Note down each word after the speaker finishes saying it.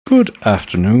Good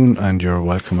afternoon, and you're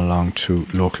welcome along to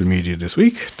Local Media This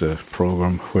Week, the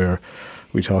programme where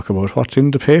we talk about what's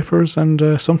in the papers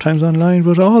and sometimes online,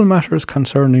 but all matters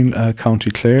concerning County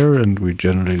Clare, and we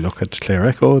generally look at the Clare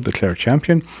Echo, the Clare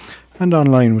Champion, and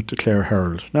online with the Clare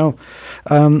Herald. Now,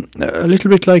 a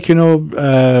little bit like,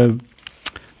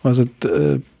 was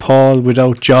it Paul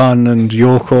without John and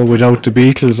Yoko without the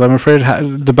Beatles? I'm afraid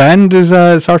the band is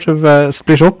sort of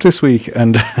split up this week,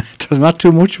 and there's not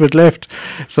too much of it left.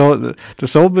 So the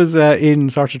sub is in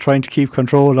sort of trying to keep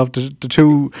control of the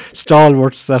two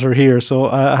stalwarts that are here. So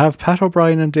I have Pat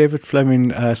O'Brien and David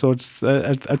Fleming. So it's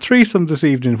a threesome this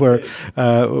evening where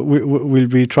we'll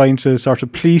be trying to sort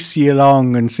of police you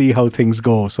along and see how things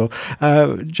go. So,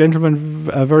 gentlemen,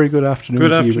 a very good afternoon.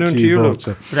 Good afternoon to you, both.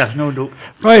 Good afternoon, Luke.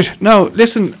 Right, now,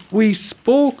 listen, we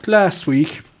spoke last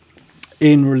week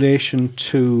in relation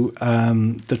to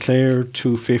the Clare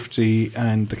 250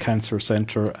 and the Cancer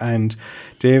Centre, and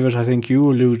David, I think you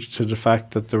alluded to the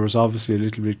fact that there was obviously a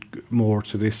little bit more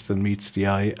to this than meets the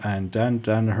eye, and Dan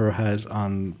Danaher has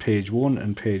on page 1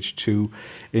 and page 2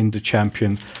 in the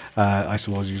Champion, I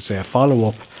suppose you'd say a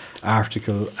follow-up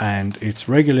article, and its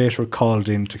regulator called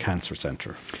in to Cancer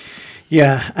Centre.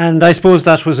 Yeah, and I suppose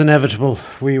that was inevitable.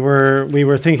 We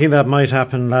were thinking that might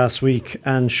happen last week,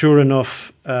 and sure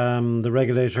enough, the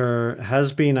regulator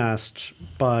has been asked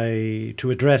to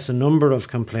address a number of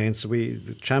complaints.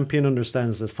 The Champion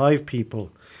understands that 5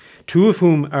 people, 2 of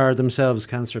whom are themselves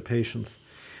cancer patients,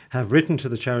 have written to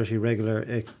the charity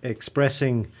regulator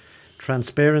expressing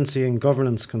transparency and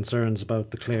governance concerns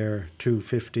about the Clare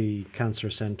 250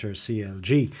 Cancer Centre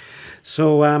CLG.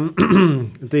 So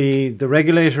the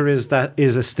regulator is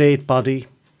a state body,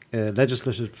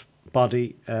 legislative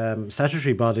body,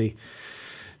 statutory body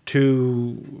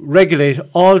to regulate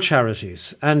all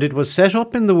charities, and it was set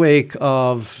up in the wake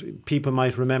of, people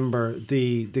might remember,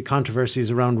 the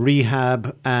controversies around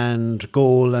Rehab and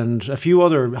Goal and a few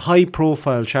other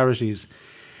high-profile charities.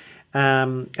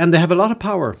 And they have a lot of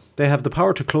power. They have the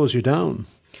power to close you down,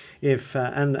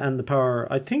 and the power,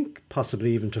 I think,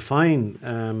 possibly even to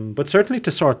fine, but certainly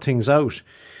to sort things out.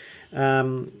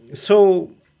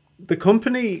 So the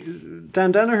company,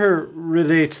 Dan Danaher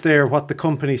relates there what the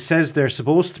company says they're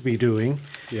supposed to be doing.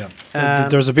 Yeah,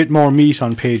 there's a bit more meat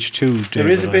on page 2. David, there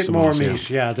is a bit more meat.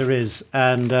 Yeah, there is.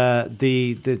 And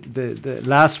the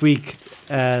last week,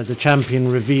 the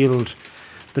Champion revealed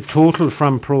the total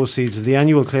from proceeds of the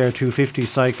annual Clare 250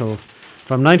 cycle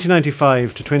from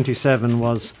 1995 to 27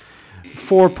 was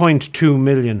 4.2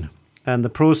 million, and the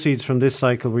proceeds from this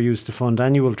cycle were used to fund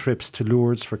annual trips to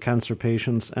Lourdes for cancer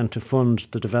patients and to fund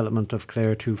the development of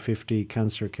Clare 250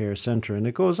 Cancer Care Centre. And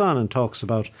it goes on and talks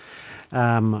about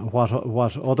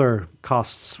what other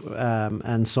costs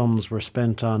and sums were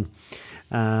spent on.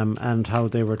 And how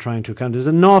they were trying to count. There's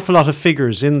an awful lot of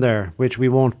figures in there, which we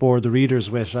won't bore the readers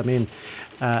with. I mean,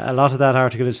 a lot of that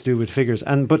article is to do with figures,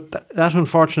 but that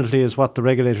unfortunately is what the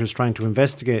regulator is trying to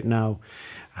investigate now.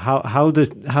 How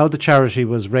the charity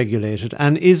was regulated,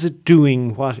 and is it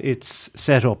doing what it's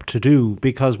set up to do?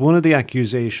 Because one of the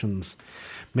accusations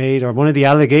made, or one of the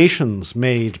allegations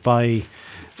made by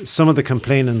some of the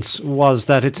complainants, was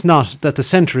that the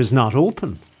centre is not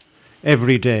open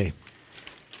every day.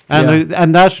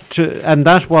 And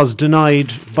that was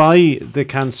denied by the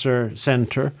Cancer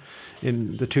Centre,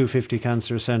 in the 250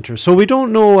 Cancer Centre. So we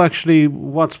don't know actually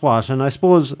what's what. And I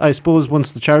suppose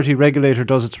once the charity regulator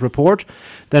does its report,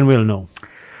 then we'll know.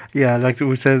 Yeah, like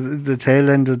we said, the tail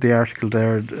end of the article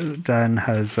there, Dan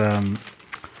has...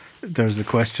 there's a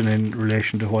question in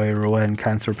relation to why a Rowan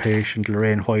cancer patient,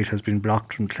 Lorraine White, has been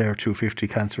blocked from Clare 250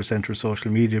 Cancer Centre social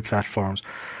media platforms.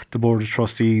 The Board of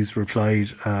Trustees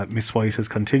replied, Miss White has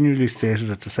continually stated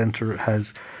that the centre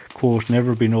has, quote,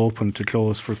 never been open to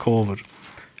close for COVID,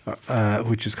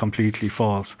 which is completely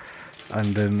false.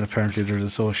 And then apparently there's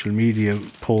a social media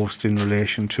post in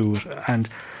relation to it. And,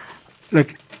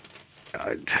 like,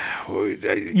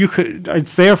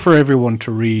 it's there for everyone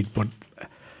to read, but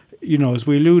as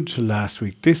we alluded to last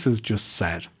week, this is just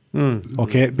sad.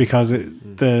 Okay, because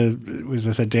as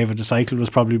I said, David, the cycle was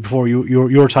probably before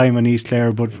your time in East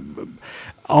Clare, but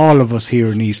all of us here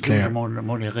in East Clare.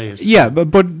 Money raised. Yeah,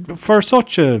 but for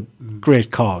such a great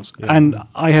cause, and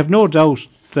I have no doubt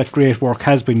that great work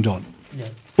has been done. Yeah.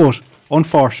 But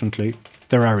unfortunately,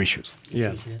 there are issues.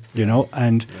 Yeah,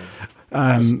 and.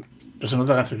 There's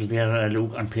another article there,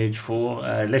 Luke, on page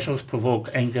 4. Letters provoke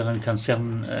anger and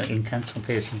concern in cancer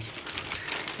patients.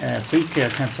 3 Clare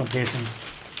cancer patients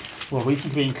were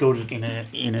recently included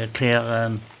in a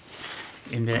Clare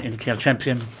in the Clare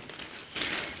Champion.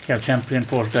 Clare champion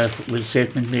photograph with a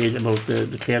statement made about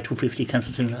the Clare 250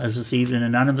 Cancer Centre has received an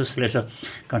anonymous letter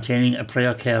containing a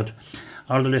prayer card.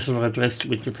 All the letters were addressed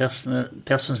with the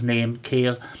person's name,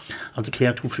 care of the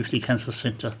Clare 250 Cancer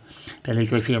Centre,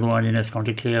 Ballycliffy, Rowan in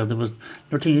County Clare. There was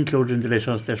nothing included in the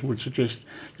letters that would suggest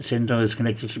the centre is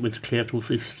connected with the Clare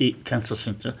 250 Cancer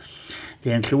Centre.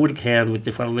 They include a card with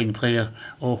the following prayer: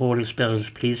 "O Holy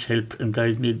Spirit, please help and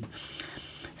guide me.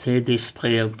 Say this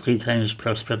prayer 3 times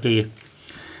plus per day."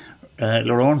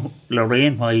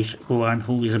 Lorraine White,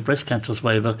 who is a breast cancer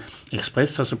survivor,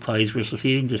 expressed her surprise with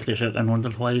receiving this letter and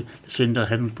wondered why the sender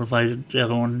hadn't provided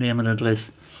their own name and address.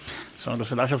 So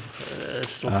there's a lot of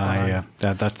stuff going on.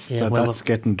 Yeah, that's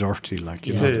getting dirty, like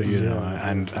you know,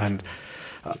 and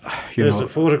there's a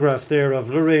photograph there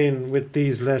of Lorraine with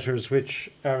these letters,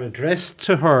 which are addressed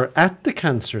to her at the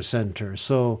cancer centre.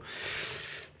 So.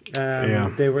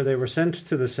 They were sent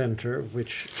to the centre,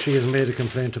 which she has made a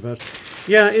complaint about.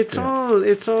 Yeah, it's all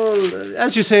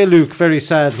as you say, Luke. Very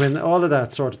sad when all of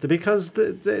that sort of, because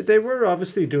they were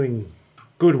obviously doing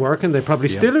good work, and they probably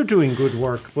still are doing good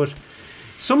work. But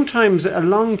sometimes a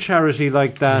long charity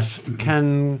like that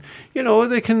can,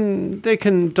 they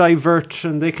can divert,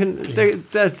 and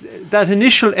that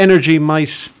initial energy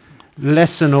might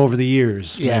lessen over the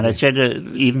years. Yeah, and I said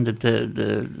even that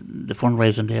the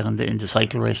fundraising there in the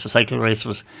cycle race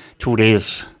was 2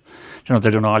 days.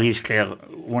 They're doing all East Clare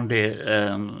one day,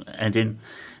 and then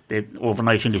they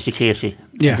overnight in the Casey,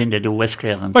 and then they do West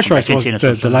Clare. And sure, I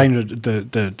suppose the line,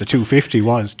 the 250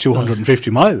 was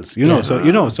 250 miles. So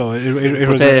it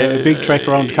was a big trek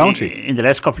around the county. In the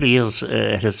last couple of years,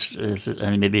 it has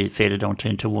and maybe faded down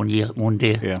into 1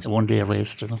 day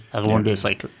race, or a 1 day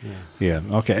cycle. Yeah,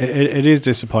 okay. It is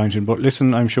disappointing, but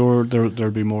listen, I'm sure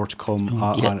there'll be more to come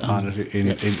on it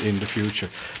in the future.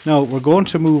 Now we're going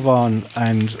to move on,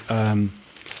 and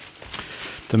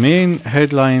the main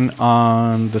headline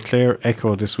on the Clare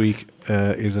Echo this week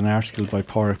is an article by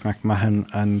Pádraig McMahon,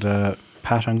 and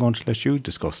Pat, I'm going to let you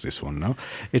discuss this one now.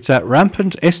 It's at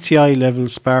rampant STI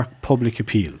levels spark public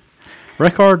appeal.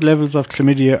 Record levels of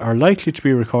chlamydia are likely to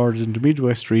be recorded in the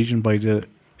Midwest region by the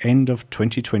end of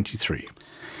 2023.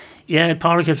 Yeah,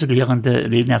 Pádraig has it here on the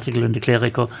leading article in the Clare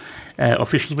Echo.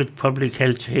 Officials with Public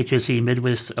Health HSE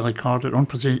Midwest recorded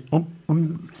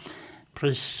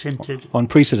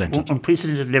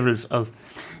unprecedented levels of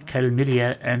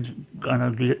chlamydia and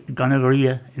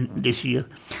gonorrhea this year.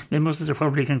 Members of the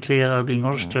public in Clare are being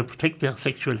urged to protect their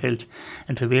sexual health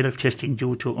and to avail of testing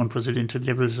due to unprecedented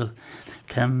levels of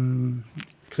chlamydia.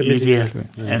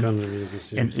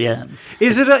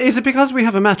 Is it because we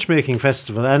have a matchmaking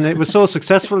festival and it was so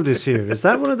successful this year? Is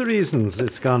that one of the reasons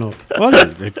it's gone up? Well,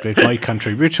 it might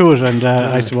contribute to it, and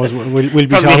I suppose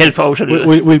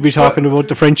we'll be talking about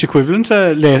the French equivalent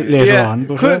later on.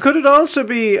 But could it also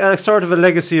be a sort of a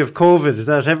legacy of COVID,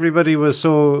 that everybody was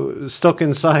so stuck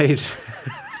inside?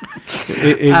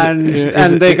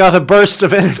 They got a burst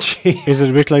of energy. Is it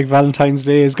a bit like Valentine's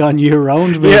Day has gone year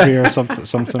round, maybe, or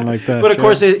something like that? But of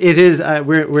course, it is.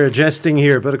 We're jesting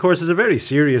here, but of course, it's a very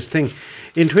serious thing.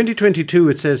 In 2022,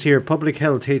 it says here, Public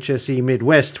Health HSE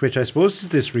Midwest, which I suppose is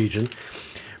this region,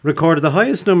 recorded the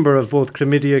highest number of both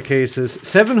chlamydia cases,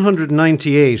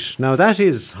 798. Now that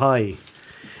is high,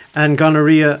 and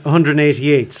gonorrhea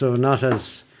 188. So not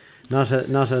as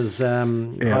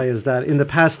high as that. In the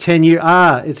past 10 years,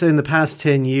 it's in the past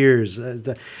 10 years.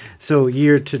 So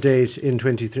year to date in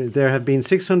 2023, there have been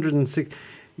 606.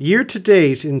 Year to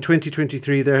date in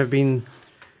 2023, there have been,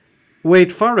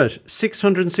 wait for it,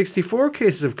 664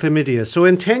 cases of chlamydia. So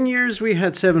in 10 years, we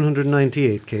had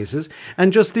 798 cases.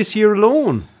 And just this year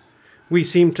alone, we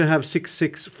seem to have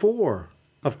 664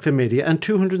 of chlamydia and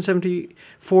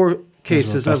 274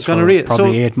 cases of gonorrhea.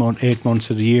 Probably 8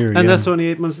 months of the year. And that's only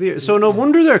 8 months of the year. So no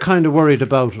wonder they're kind of worried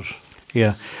about it.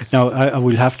 Yeah. Now, I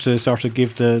will have to sort of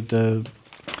give the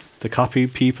copy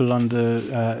people on the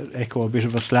Echo a bit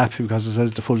of a slap, because it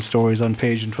says the full story is on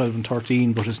page 12 and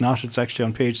 13, but it's not. It's actually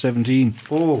on page 17.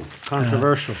 Oh,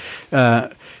 controversial.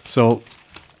 So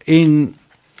in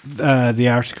the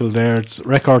article there, it's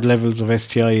record levels of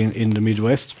STI in the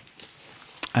Midwest.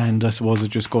 And I suppose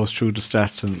it just goes through the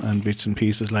stats and bits and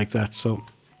pieces like that. So,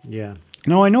 yeah.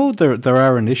 Now, I know there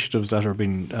are initiatives that are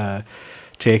being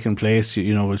taking place,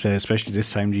 we'll say, especially this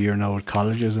time of the year now with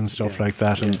colleges and stuff like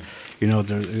that. And,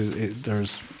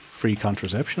 there's free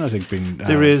contraception, I think, being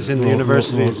there is in the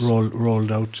universities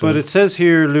rolled out. But it says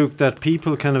here, Luke, that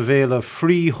people can avail of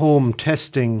free home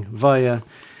testing via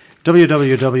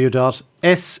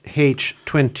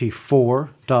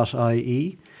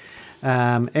www.sh24.ie.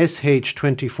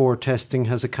 SH24 testing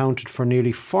has accounted for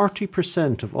nearly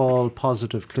 40% of all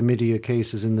positive chlamydia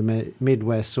cases in the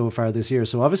Midwest so far this year.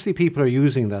 So obviously people are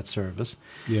using that service.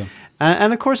 Yeah.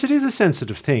 And of course it is a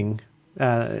sensitive thing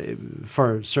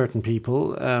for certain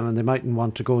people, and they mightn't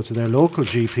want to go to their local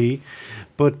GP,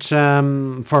 but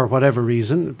for whatever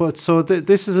reason. But so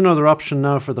this is another option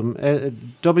now for them.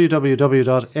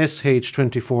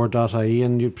 www.sh24.ie,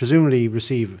 and you presumably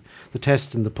receive the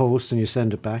test in the post and you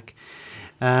send it back.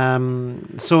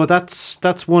 So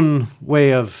that's one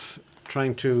way of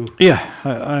trying to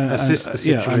assist the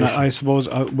situation. And I suppose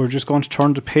we're just going to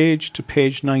turn the page to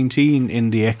page 19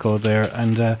 in the Echo there,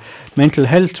 and Mental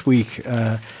Health Week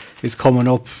is coming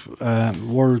up.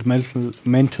 World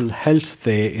Mental Health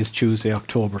Day is Tuesday,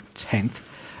 October 10th.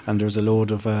 And there's a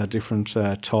load of different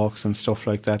talks and stuff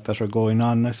like that are going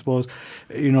on. I suppose,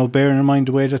 bearing in mind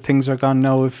the way that things are gone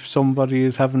now, if somebody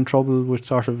is having trouble with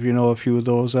sort of, a few of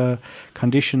those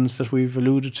conditions that we've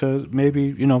alluded to,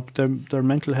 maybe, their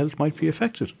mental health might be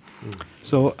affected.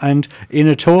 So, and in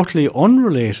a totally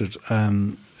unrelated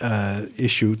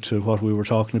issue to what we were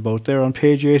talking about there on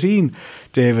page 18,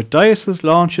 David, Diocese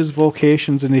launches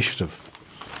Vocations Initiative.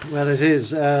 Well, it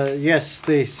is. Yes,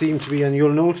 they seem to be, and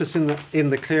you'll notice in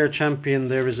the Clare Champion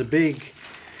there is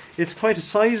it's quite a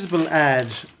sizable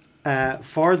ad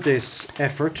for this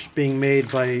effort being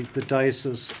made by the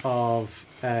Diocese of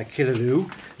Killaloe.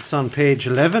 It's on page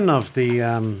 11 of the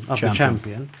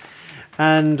Champion,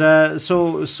 and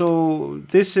so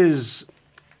this is.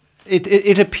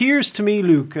 It appears to me,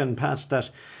 Luke and Pat, that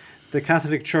the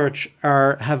Catholic Church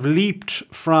have leaped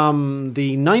from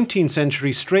the 19th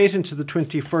century straight into the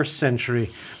 21st century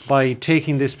by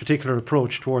taking this particular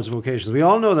approach towards vocations. We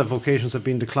all know that vocations have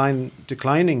been declined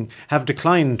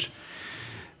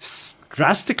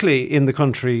drastically in the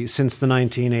country since the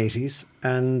 1980s,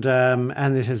 and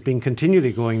it has been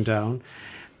continually going down.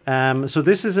 So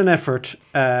this is an effort,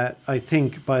 I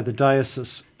think, by the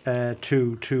diocese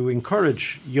to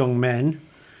encourage young men.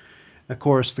 Of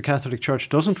course, the Catholic Church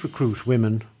doesn't recruit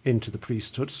women into the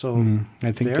priesthood, so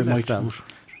I think they're left out.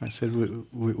 I said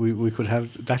we could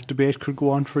have that debate could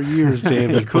go on for years,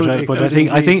 David. But I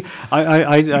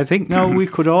think now we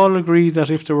could all agree that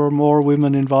if there were more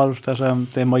women involved, that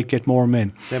they might get more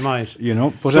men. They might,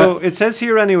 But so it says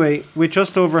here anyway, with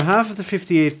just over half of the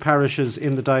 58 parishes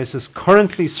in the diocese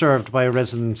currently served by a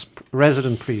resident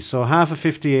priest, so half of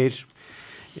 58.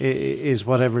 Is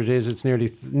whatever it is, it's nearly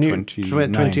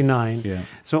 29. Yeah.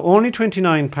 So only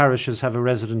 29 parishes have a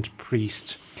resident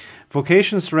priest.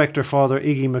 Vocations Director Father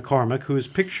Iggy McCormack, who is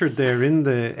pictured there in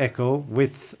the Echo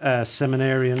with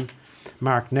seminarian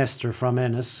Mark Nestor from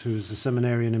Ennis, who's a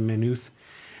seminarian in Maynooth.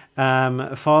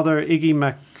 Father Iggy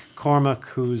McCormack,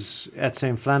 who's at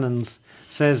St. Flannan's,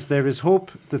 says there is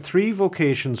hope the 3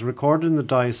 vocations recorded in the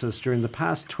diocese during the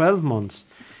past 12 months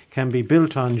can be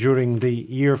built on during the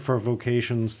year for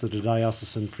vocations to the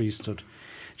diocesan priesthood.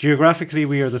 Geographically,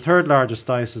 we are the 3rd largest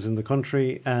diocese in the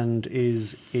country, and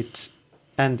it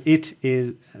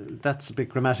is that's a bit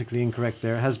grammatically incorrect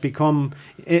there, has become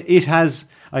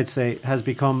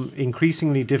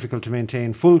increasingly difficult to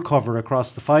maintain full cover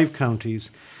across the 5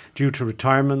 counties due to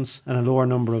retirements and a lower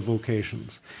number of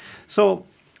vocations. So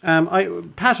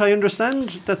Pat, I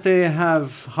understand that they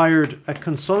have hired a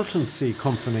consultancy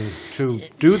company to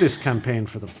do this campaign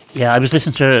for them. Yeah, I was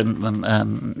listening to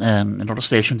another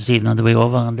station this evening on the way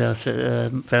over, and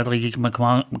Father Iggy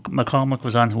McCormack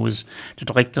was on, who was the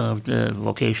director of the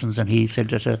vocations, and he said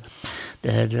that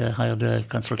they had hired a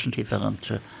consultancy firm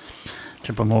to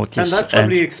promote this. And that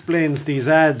probably explains these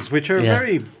ads, which are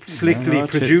very slickly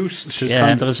produced.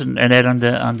 And there's an ad on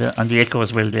the Echo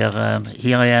as well there.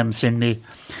 Here I am, send me.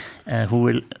 Who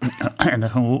will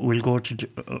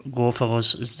go for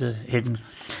us is the heading.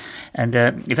 And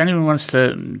if anyone wants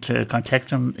to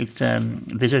contact them,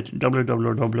 visit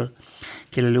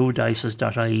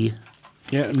www.killaloediocese.ie.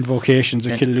 Yeah, and vocations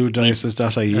at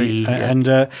killaloediocese.ie.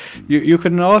 And you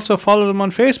can also follow them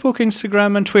on Facebook,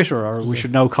 Instagram and Twitter, or we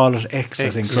should now call it X, I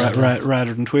think,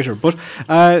 rather than Twitter. But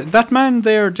that man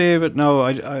there, David,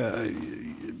 now,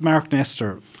 Mark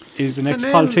Nestor, is an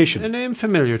ex-politician. A name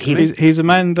familiar to me. He's a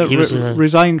man that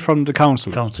resigned from the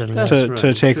council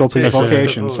to take up his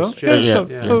vocation. So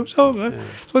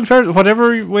in fairness,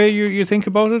 whatever way you think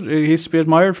about it, he's to be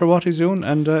admired for what he's doing.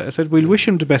 And I said we'll wish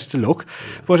him the best of luck.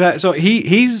 But so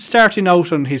he's starting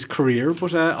out on his career.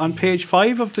 But on page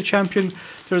 5 of the Champion,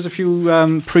 there's a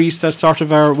few priests that sort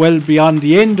of are well beyond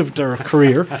the end of their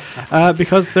career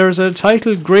because there's a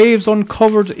title, Graves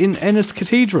Uncovered in Ennis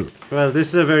Cathedral. Well, this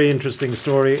is a very interesting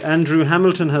story. Andrew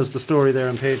Hamilton has the story there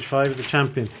on page 5 of the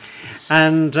Champion.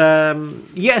 And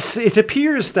yes, it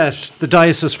appears that the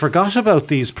diocese forgot about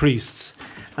these priests,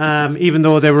 even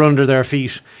though they were under their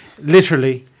feet,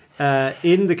 literally,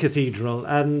 in the cathedral.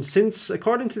 And since,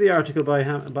 according to the article by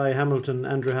Hamilton,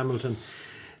 Andrew Hamilton,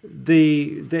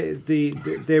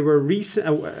 they were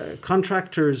recent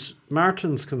contractors.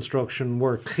 Martin's Construction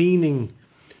were cleaning,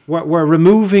 were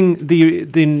removing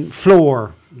the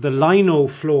floor, the lino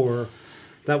floor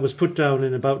that was put down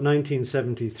in about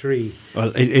 1973.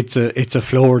 Well, it's a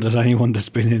floor that anyone that's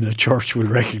been in a church will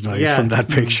recognise from that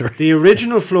picture. The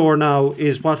original floor now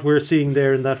is what we're seeing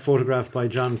there in that photograph by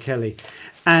John Kelly,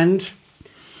 and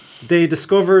they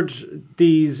discovered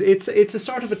these. It's a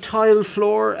sort of a tile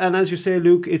floor, and as you say,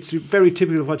 Luke, it's very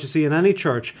typical of what you see in any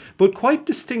church. But quite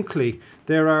distinctly,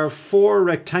 there are 4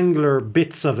 rectangular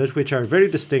bits of it which are very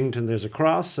distinct, and there's a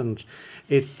cross, and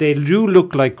they do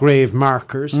look like grave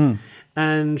markers.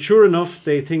 And sure enough,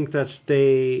 they think that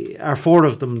they are 4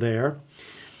 of them there.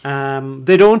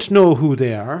 They don't know who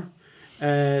they are.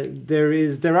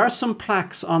 There are some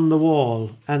plaques on the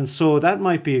wall, and so that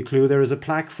might be a clue. There is a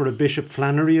plaque for a Bishop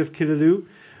Flannery of Killaloe,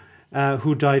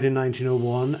 who died in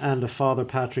 1901, and a Father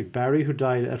Patrick Barry, who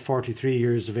died at 43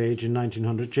 years of age in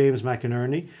 1900. James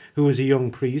McInerney, who was a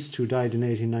young priest who died in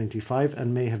 1895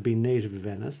 and may have been native of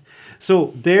Venice.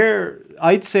 So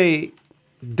I'd say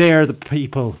they're the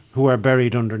people who are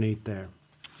buried underneath there.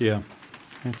 Yeah,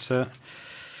 it's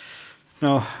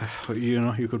no,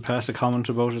 you could pass a comment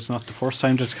about it's not the first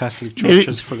time that the Catholic Church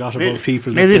has forgot about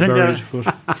people that they buried.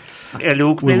 But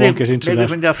Luke, we won't get into that. Maybe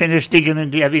when they're finished digging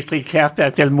in the Abbey Street car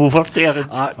park, they'll move up there.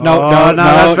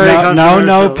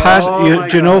 No, Pat,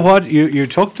 do you know what? You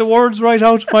took the words right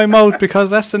out of my mouth,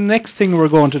 because that's the next thing we're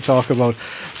going to talk about.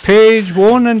 Page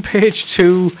 1 and page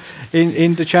 2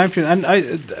 in the Champion, and I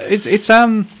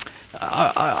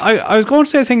was going to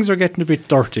say things are getting a bit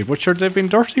dirty, but sure, they've been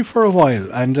dirty for a while,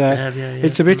 and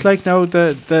it's a bit like now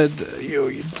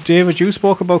David, you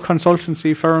spoke about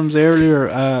consultancy firms earlier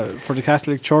for the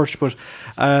Catholic Church, but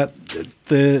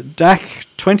the DAC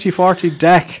 2040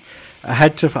 DAC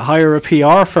had to hire a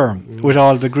PR firm with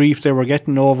all the grief they were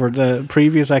getting over the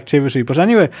previous activity. But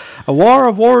anyway, a war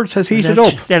of words has heated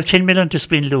up. They have 10 million to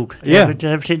spend, Luke. They have a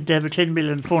 10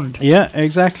 million fund. Yeah,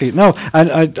 exactly. No,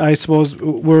 and I suppose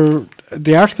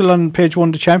the article on page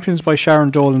 1, The Champions by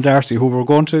Sharon Dole and Darcy, who we're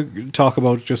going to talk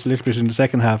about just a little bit in the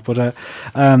second half, but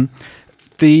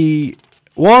the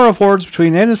war of words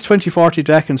between Ennis 2040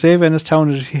 DAC and Save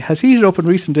Ennistown has heated up in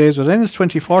recent days, with Ennis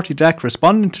 2040 DAC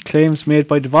responding to claims made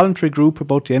by the voluntary group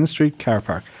about the Ennis Street car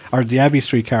park, or the Abbey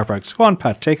Street car park. So go on,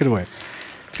 Pat, take it away.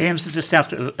 Claims at the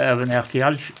start of an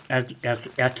archaeology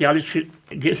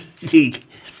league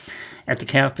at the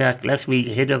car park last week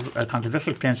ahead of a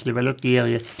controversial plan to develop the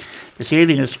area. The Save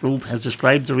Ennis group has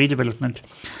described the redevelopment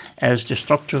as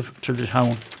destructive to the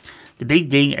town. The big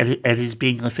thing it is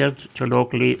being referred to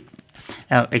locally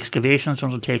are excavations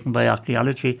undertaken by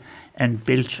Archaeology and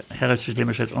Built Heritage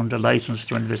Limited under licence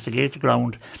to investigate the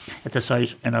ground at the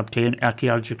site and obtain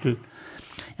archaeological.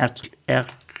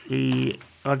 Archaeology,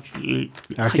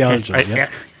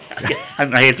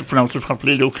 I hate to pronounce it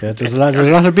properly, Luke. Yeah, there's a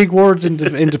lot of big words in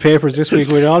the papers this week.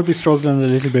 We'll all be struggling a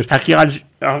little bit.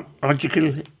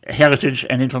 Archaeological heritage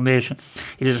and information.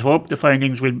 It is hoped the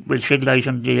findings will shed light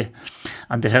on the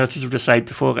heritage of the site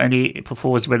before any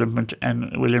proposed development,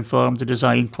 and will inform the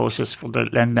design process for the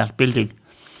landmark building.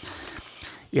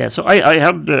 Yeah, so I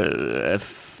heard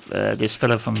this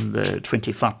fellow from the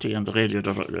 2040 on the radio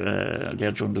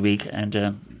there during the week, and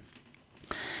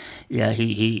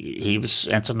he was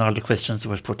answering all the questions that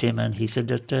was put him, and he said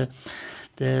that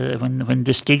when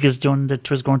this dig is done,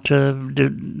 that was going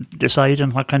to decide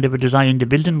on what kind of a design the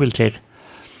building will take.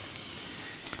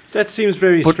 That seems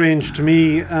very strange to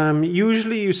me.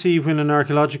 Usually you see when an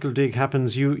archaeological dig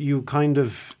happens, you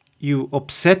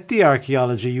upset the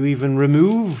archaeology, you even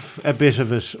remove a bit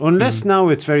of it, unless now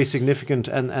it's very significant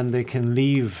and they can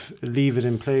leave it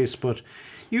in place. But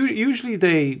usually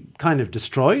they kind of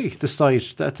destroy the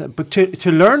site. But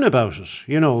to learn about it,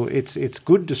 it's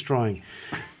good destroying.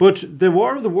 But the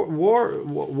war of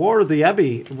the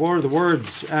Abbey, War of the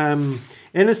Words,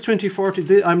 Ennis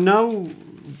 2040. I'm now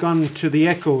gone to the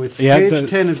Echo. It's page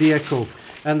 10 of the Echo,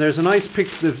 and there's a nice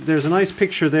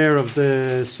picture there of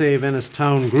the Save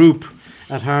Ennistown group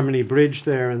at Harmony Bridge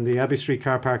there, and the Abbey Street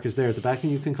car park is there at the back,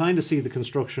 and you can kind of see the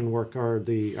construction work or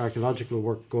the archaeological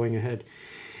work going ahead.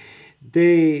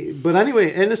 But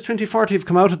anyway, Ennis 2040 have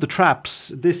come out of the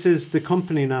traps. This is the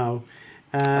company now.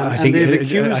 I think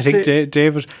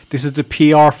David, this is the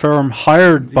PR firm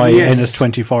hired by Ennis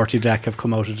 2040 DAC have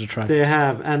come out of the traps. They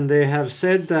have, and they have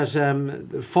said that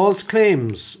false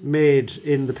claims made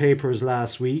in the papers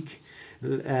last week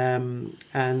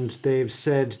and they've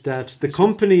said that the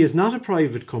company is not a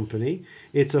private company.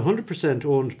 It's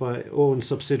 100% owned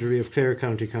subsidiary of Clare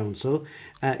County Council.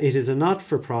 It is a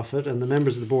not-for-profit, and the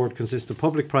members of the board consist of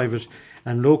public, private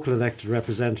and local elected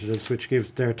representatives which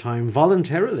give their time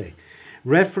voluntarily.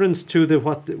 Reference to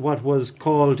what was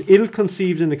called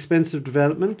ill-conceived and expensive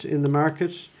development in the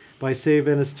market by Save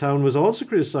Ennistown was also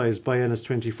criticised by Ennis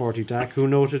 2040 DAC, who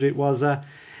noted it was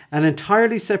an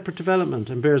entirely separate development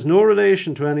and bears no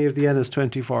relation to any of the Ennis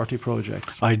 2040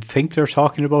 projects. I think they're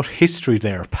talking about history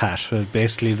there, Pat.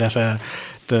 Basically, that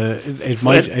it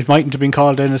mightn't have been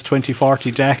called Ennis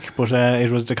 2040 DAC, but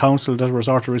it was the council that were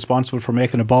sort of responsible for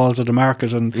making a balls of the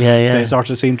market, and they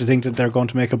sort of seem to think that they're going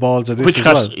to make a balls of this as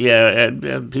well.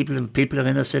 People of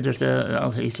Ennis said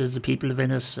that. He says the people of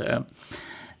Ennis.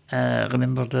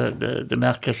 Remember the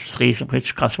market street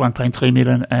which cost 1.3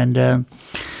 million, and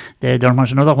there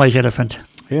was another white elephant.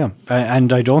 Yeah,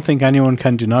 and I don't think anyone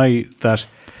can deny that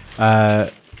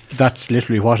that's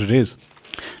literally what it is.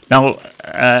 Now,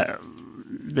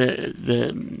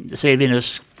 the Save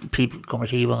Ennis people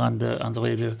committee were on the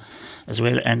radio as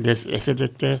well, and they said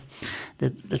that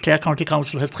the Clare County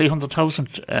Council had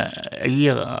 300,000 a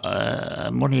year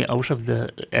money out of the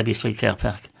Abbey Street car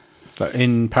park.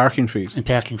 In parking fees? In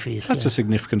parking fees, that's a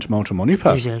significant amount of money,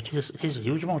 Pat. It is a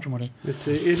huge amount of money. It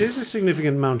is a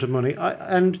significant amount of money.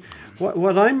 And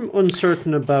what I'm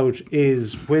uncertain about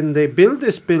is when they build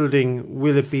this building,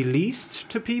 will it be leased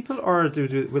to people or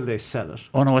will they sell it?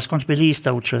 Oh no, it's going to be leased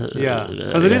out to...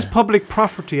 because it is public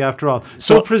property after all.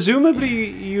 So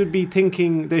presumably you'd be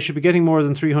thinking they should be getting more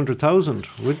than 300,000,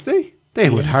 would they? They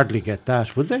would hardly get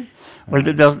that, would they? Well,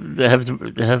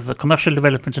 they have a commercial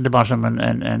development in the bottom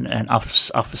and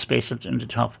office space in the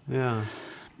top. Yeah.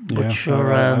 But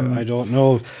sure, I don't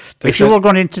know. If you were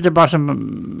going into the bottom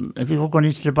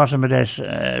of that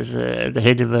as the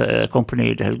head of a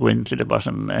company, they'll go into the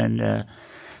bottom and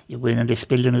you go in and this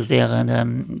building is there,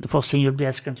 and the first thing you'll be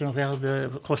asking to know where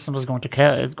the customer's going to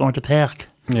park.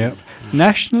 Yeah.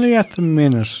 Nationally at the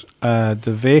minute, the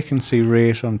vacancy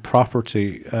rate on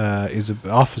property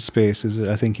office space is,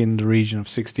 I think, in the region of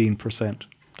 16%.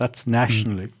 That's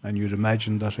nationally, and you'd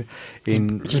imagine that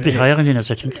it's a bit higher in Ennis,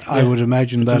 I think. I would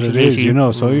imagine that it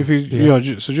is, So if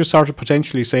so just sort of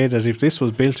potentially say that if this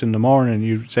was built in the morning,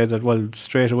 you said that, well,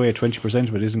 straight away 20%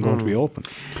 of it isn't going to be open.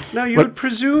 Now you would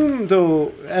presume,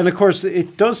 though, and of course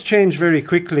it does change very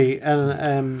quickly,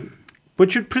 and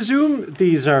but you'd presume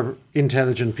these are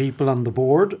intelligent people on the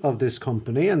board of this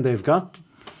company, and they've got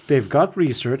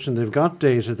research and they've got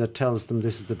data that tells them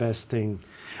this is the best thing.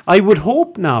 I would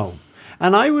hope now.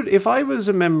 And I would, if I was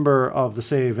a member of the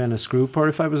Save Ennis group, or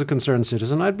if I was a concerned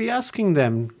citizen, I'd be asking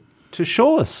them to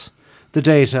show us the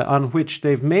data on which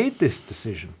they've made this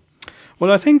decision.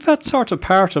 Well, I think that's sort of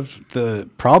part of the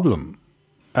problem,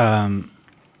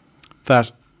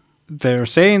 that they're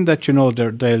saying that,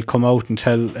 they'll come out and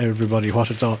tell everybody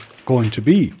what it's all going to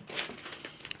be.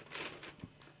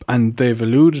 And they've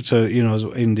alluded to,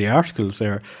 in the articles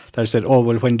there, that said, oh,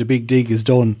 well, when the big dig is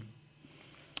done,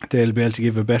 they'll be able to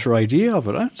give a better idea of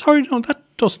it. I'm sorry, no, that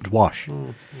doesn't wash.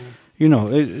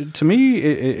 To me,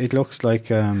 it looks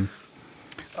like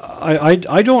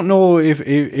I don't know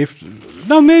if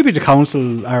now maybe the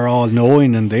council are all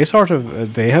knowing and they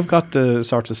have got the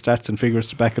sort of stats and figures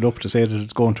to back it up to say that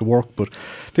it's going to work. But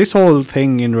this whole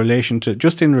thing in relation to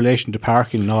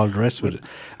parking and all the rest of it,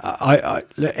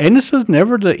 Ennis is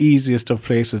never the easiest of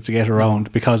places to get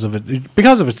around because of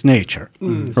its nature,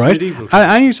 right?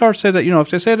 And you sort of say that if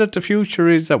they say that the future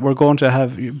is that we're going to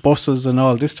have buses and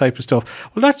all this type of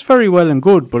stuff, well, that's very well and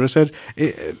good. But I said,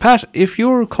 Pat, if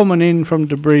you're coming in from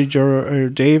the bridge or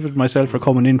David, myself are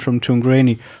coming in from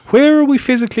Tuamgraney, where are we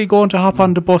physically going to hop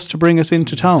on the bus to bring us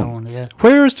into town?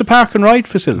 Where is the park and ride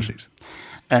facilities?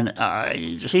 And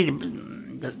you see,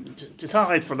 it's all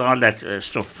right for all that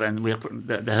stuff, and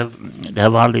they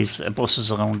have all these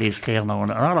buses around these Clare now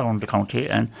and all around the county,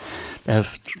 and they have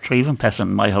 3 of them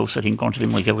passing my house, I think, going to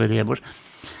Limerick every day. But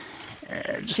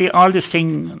you see, all this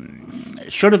thing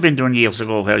should have been done years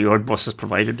ago, where you had buses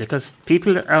provided, because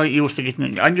people are used to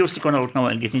getting. I'm used to going out now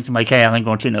and getting into my car and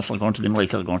going to Ennis or going to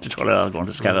Limerick or going to Tulla or going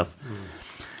to Scariff.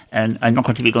 And I'm not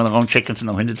going to be going around checking to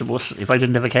know when the bus. If I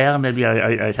didn't have a car, maybe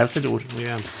I'd have to do it.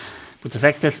 Yeah. But the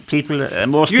fact that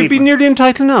You'd be nearly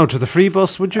entitled now to the free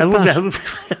bus, would you? I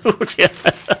would, yeah.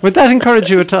 Would that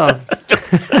encourage you at all?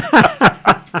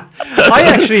 I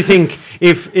actually think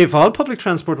if all public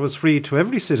transport was free to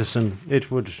every citizen, it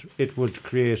would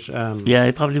create.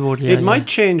 It probably would. It might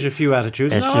change a few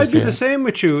attitudes. No, I'd be the same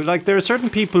with you. Like there are certain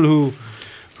people who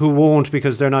who won't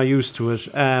because they're not used to it.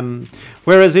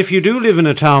 Whereas if you do live in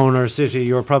a town or city,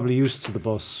 you're probably used to the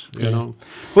bus, you know.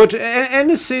 But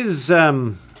Ennis is,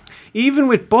 even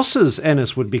with buses,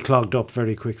 Ennis would be clogged up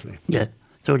very quickly. Yeah,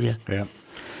 totally. Yeah,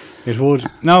 it would.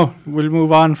 Now, we'll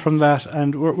move on from that,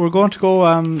 and we're going to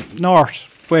go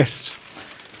north-west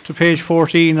to page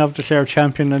 14 of the Clare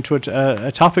Champion, and to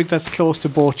a topic that's close to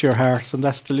both your hearts, and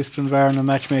that's the Lisdoonvarna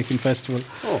Matchmaking Festival.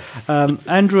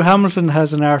 Andrew Hamilton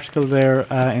has an article there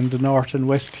in the North and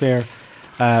West Clare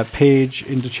page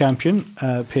in the Champion,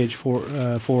 page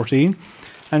 14,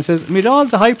 and says, amid all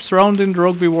the hype surrounding the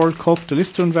Rugby World Cup, the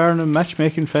Lisdoonvarna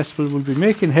Matchmaking Festival will be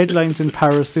making headlines in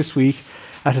Paris this week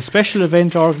at a special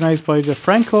event organised by the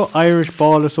Franco-Irish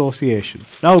Ball Association.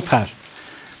 Now, Pat.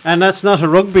 And that's not a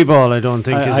rugby ball, I don't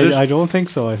think, is it? I don't think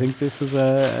so. I think this is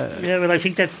a... Yeah, well, I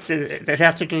think that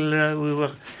article we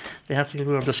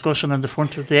were discussing on the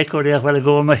front of the Echo there a while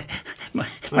ago might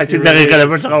be very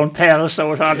relevant around Paris,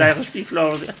 so it's all Irish people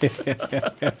over there.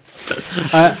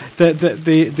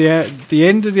 The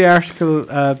end of the article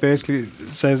basically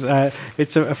says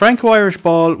it's a Franco-Irish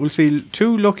ball will see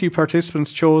 2 lucky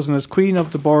participants chosen as Queen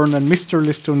of the Burn and Mr.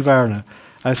 Lisdoonvarna,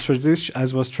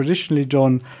 as was traditionally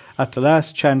done at the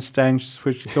Last Chance Dance,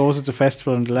 which closes the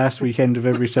festival on the last weekend of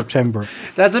every September.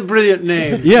 That's a brilliant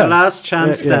name. Yeah. The Last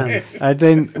Chance Dance. And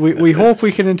then we hope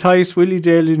we can entice Willie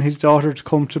Daly and his daughter to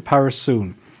come to Paris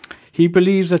soon. He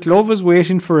believes that love is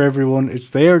waiting for everyone. It's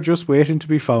there just waiting to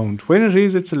be found. When it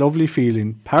is, it's a lovely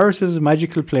feeling. Paris is a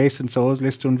magical place, and so is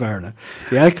Lisdoonvarna.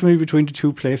 The alchemy between the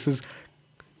two places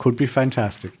could be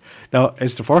fantastic. Now,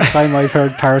 it's the first time I've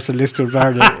heard Paris and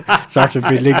Lisdoonvarna sort of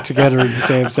be linked together in the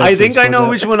same sentence. I think I know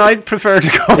which one I'd prefer to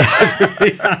go to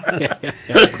be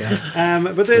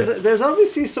honest. But there's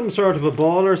obviously some sort of a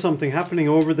ball or something happening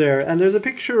over there, and there's a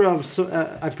picture of,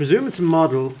 I presume it's a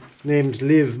model named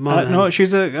Liv Monaghan. No,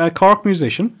 she's a Cork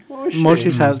musician,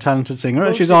 multi-talented singer,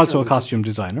 and she's also a costume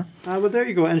designer. Well, there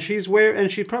you go. And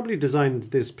she probably designed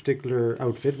this particular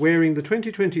outfit wearing the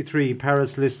 2023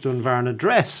 Paris Lisdoonvarna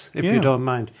dress, if you don't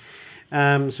mind.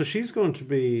 So she's going to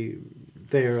be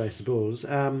there, I suppose.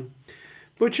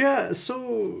 But yeah,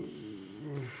 so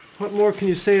what more can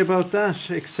you say about that?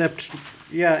 Except,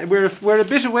 yeah, we're a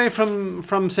bit away from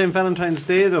St. Valentine's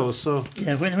Day, though. So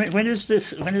yeah, when is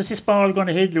this ball going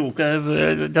to hit, Luke?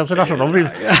 There's a lot of rugby.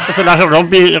 There's a lot of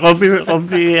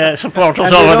rugby supporters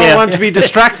and over they don't there. want to be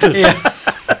distracted.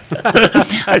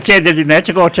 I'd say that they meant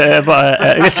to go to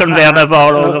Lisdoonvarna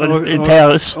ball over in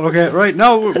Paris. Okay, right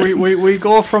now we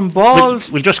go from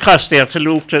balls. We'll just cross there to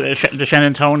Luke to the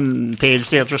Shannon Town page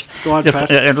there. Just go on,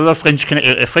 another French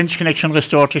connection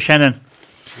restored to Shannon.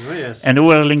 Oh, yes. An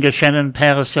Oerlinger Shannon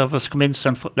Paris service commenced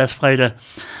on last Friday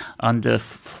on the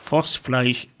first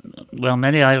flight where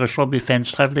many Irish rugby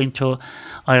fans travelling to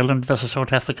Ireland versus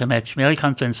South Africa match. Mary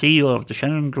Conklin, CEO of the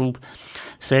Shannon Group,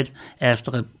 said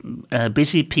after a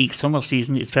busy peak summer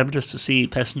season, it's fabulous to see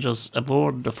passengers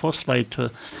aboard the first flight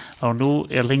to our new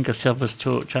Aer Lingus service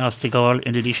to Charles de Gaulle,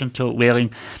 in addition to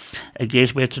wearing a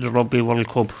gateway to the Rugby World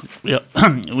Cup.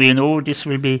 We know this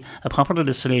will be a popular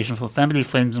destination for family,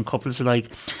 friends and couples alike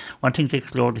wanting to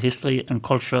explore the history and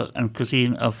culture and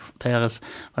cuisine of Paris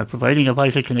while providing a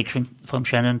vital connection from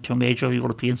Shannon to major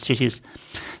European cities.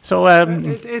 So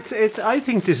it's I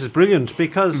think this is brilliant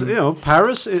because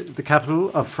Paris is the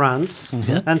capital of France,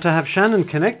 and to have Shannon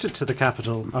connected to the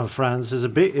capital of France is a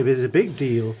big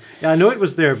deal. Yeah, I know it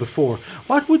was there before.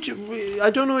 What would you? I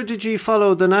don't know. Did you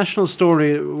follow the national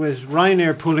story with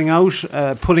Ryanair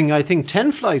pulling I think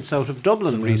 10 flights out of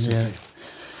Dublin recently?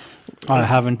 I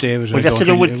haven't, David. Well,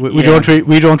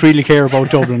 we don't really care about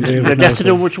Dublin, David. That's to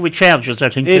do with charges, I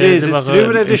think. It is. It's to do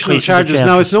with additional charges.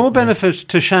 Now, it's no benefit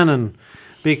to Shannon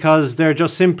because they're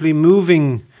just simply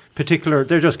moving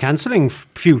they're just cancelling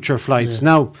future flights.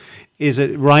 Now, is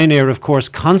it Ryanair, of course,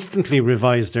 constantly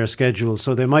revise their schedule,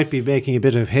 so they might be making a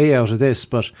bit of hay out of this,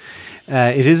 but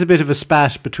it is a bit of a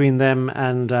spat between them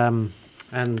and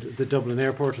the Dublin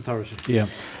Airport Authority. Yeah.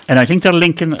 And I think they're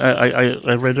linking,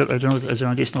 I read it, I don't know if it's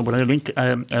on this now, but I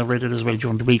read it as well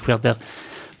during the week where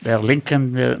they're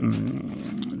linking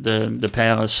the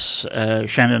Paris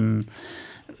Shannon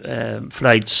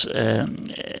flights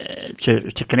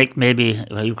to connect. Maybe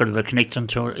you could have a connection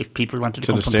to if people wanted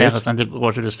to come from Paris and to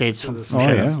go to the States from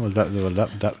Shannon.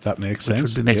 That makes sense.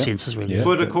 Which would make sense as well. Yeah.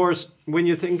 But of course, when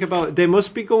you think about it, they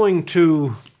must be going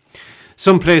to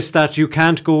someplace that you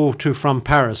can't go to from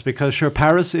Paris, because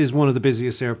Paris is one of the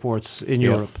busiest airports in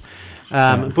Europe.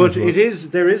 But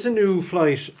there is a new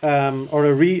flight or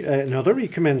another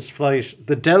recommenced flight.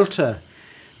 The Delta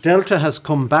has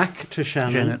come back to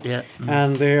Shannon,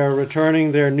 and they are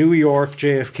returning their New York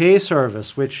JFK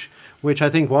service, which which I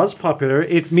think was popular.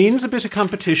 It means a bit of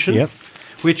competition. Yep.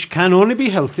 Which can only be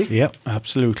healthy. Yep,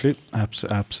 absolutely,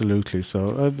 absolutely.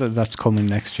 So that's coming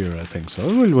next year, I think. So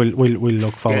we'll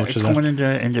look forward to that. It's coming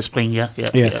in the spring, yeah.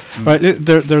 Right,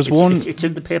 there's one. It's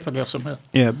in the paper there somewhere.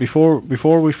 Yeah, before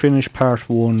we finish part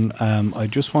one, I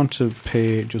just want to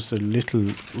pay just a little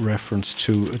reference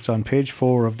to. It's on page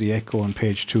 4 of the Echo and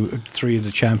page 3 of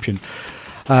the Champion.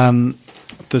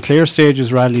 The Clare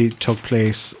Stages Rally took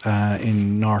place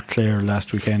in North Clare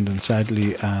last weekend, and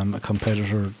sadly, a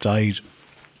competitor died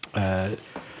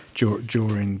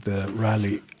during the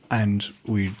rally, and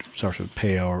we sort of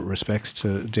pay our respects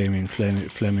to Damien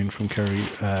Fleming from Kerry,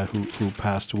 who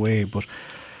passed away. But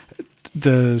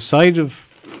the side of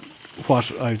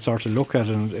what I sort of look at,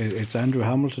 and it's Andrew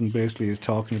Hamilton basically is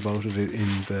talking about it in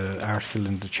the article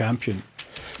in the Champion.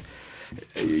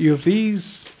 You have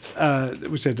these,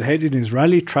 we said the heading is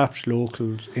Rally Trapped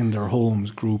Locals in Their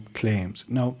Homes Group Claims.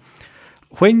 Now,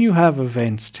 when you have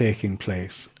events taking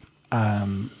place,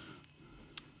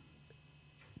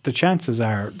 the chances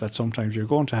are that sometimes you're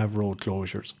going to have road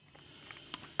closures,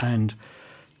 and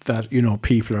that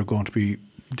people are going to be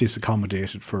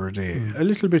disaccommodated for a day. A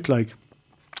little bit like,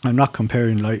 I'm not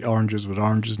comparing like oranges with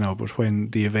oranges now, but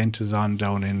when the event is on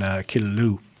down in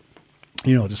Killaloo,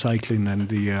 the cycling and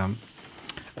the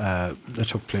that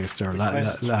took place there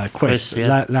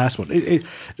last one.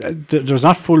 There's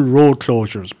not full road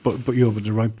closures, but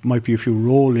there might be a few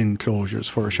roll-in closures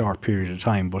for a short period of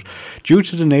time. But due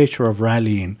to the nature of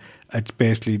rallying, it's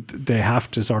basically they have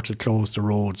to sort of close the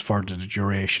roads for the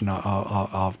duration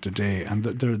of the day, and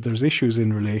there's issues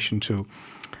in relation to.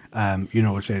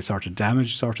 It's a sort of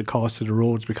damage sort of caused to the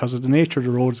roads because of the nature of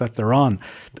the roads that they're on.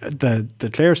 The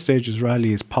Clare Stages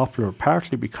Rally is popular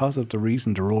partly because of the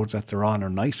reason the roads that they're on are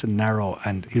nice and narrow,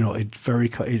 and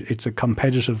it's a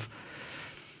competitive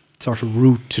sort of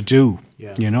route to do.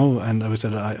 Yeah. And I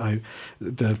said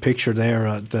the picture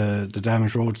there, the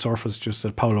damaged road surface just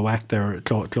at Powlawack there,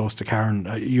 close to Cairn.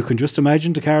 You can just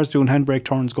imagine the cars doing handbrake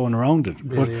turns going around it,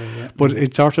 but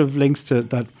it sort of links to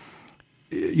that.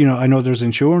 I know there's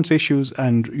insurance issues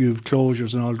and you've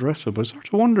closures and all the rest of it, but I sort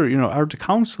of wonder, are the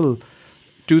council,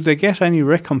 do they get any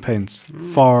recompense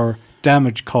for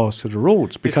damage caused to the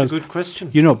roads? Because it's a good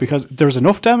question. Because there's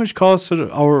enough damage caused to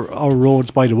our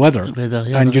roads by the weather,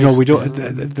 and we don't.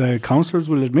 The councillors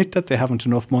will admit that they haven't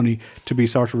enough money to be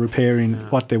sort of repairing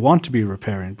what they want to be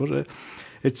repairing. But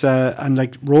it's and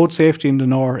like road safety in the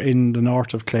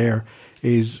north of Clare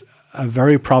is a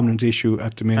very prominent issue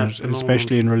at the minute,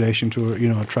 especially in relation to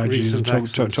a tragedy that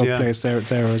took place there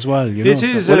as well. It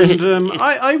is, and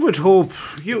I would hope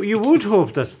you would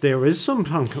hope that there is some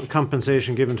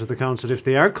compensation given to the council if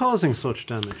they are causing such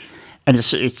damage. And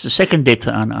it's the second date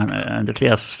on the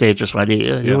Clare Stages Rally.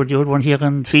 You had one here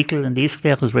in Fecal and East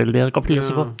Clare as well there a couple of years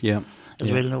ago. Yeah.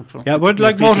 Well, no, but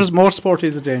like motorsport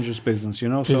is a dangerous business,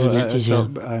 but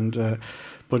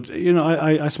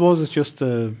I suppose it's just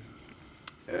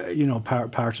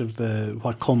part of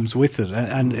what comes with it,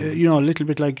 and a little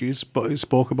bit like you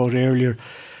spoke about earlier.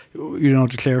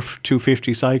 The Clare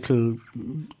 250 cycle,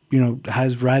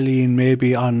 has rallying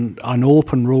maybe on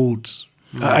open roads.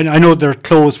 I know they're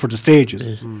closed for the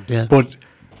stages, but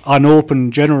on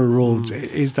open general roads,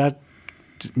 is that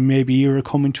maybe era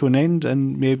coming to an end,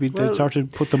 and maybe they sort of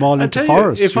put them all into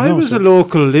forests. If I was a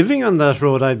local living on that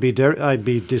road, I'd be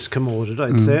discommoded.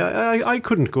 I'd say I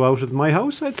couldn't go out of my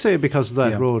house. I'd say because of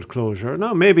that road closure.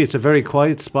 Now maybe it's a very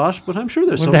quiet spot, but I'm sure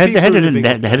there's some people. They had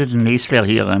it in East Clare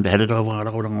here, and they had it over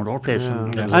our place.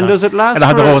 And does it last?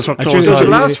 Does it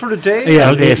last for a day?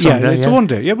 Yeah, it's one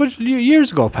day. Yeah, but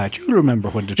years ago, Pat, you'll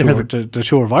remember when the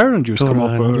Tour of Ireland used to come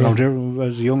up around here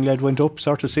as a young lad went up,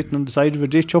 sort of sitting on the side of a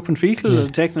ditch up in Fecal.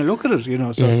 Taking a look at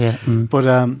it, But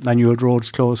and you had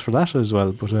roads closed for that as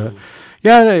well. But but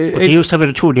they used to have it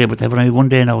a 2 day, but they have only 1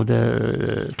 day now.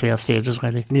 The Clare Stages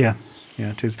Rally. Yeah,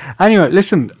 it is. Anyway,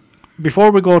 listen.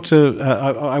 Before we go to,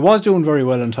 I was doing very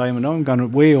well on time, and now I'm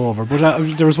gone way over.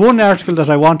 But there was one article that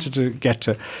I wanted to get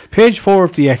to. Page 4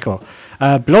 of the Echo.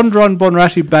 Blunder on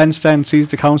Bunratty bandstand sees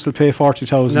the council pay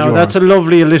 €40,000. Now that's a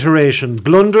lovely alliteration.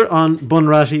 Blunder on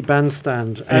Bunratty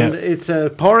bandstand, and it's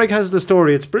Pádraig has the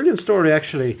story. It's a brilliant story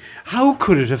actually. How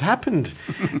could it have happened?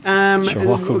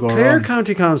 Clare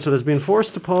County Council has been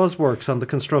forced to pause works on the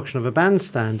construction of a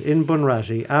bandstand in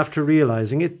Bunratty after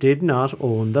realising it did not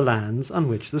own the lands on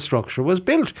which the structure was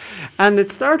built, and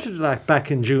it started back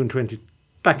in June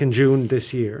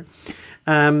this year.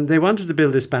 They wanted to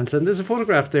build this bandstand. There's a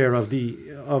photograph there of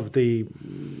the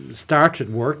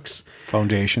started works,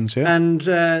 foundations, and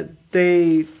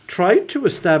they tried to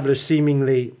establish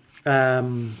seemingly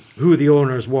who the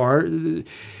owners were.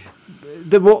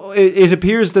 it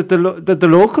appears that the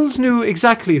locals knew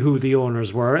exactly who the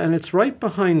owners were, and it's right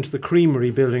behind the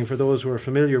Creamery building, for those who are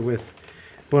familiar with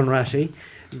Bunratty,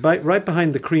 right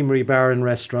behind the Creamery Bar and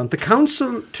Restaurant. The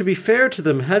council, to be fair to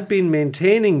them, had been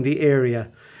maintaining the area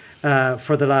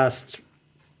for the last,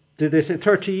 did they say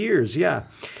 30 years? Yeah.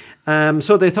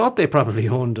 So they thought they probably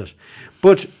owned it.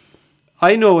 But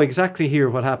I know exactly here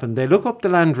what happened. They look up the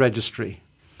land registry,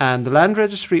 and the land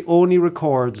registry only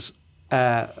records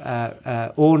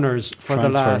owners for Transfer. the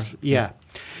last... Yeah.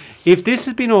 If this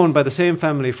had been owned by the same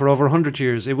family for over 100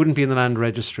 years, it wouldn't be in the land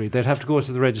registry. They'd have to go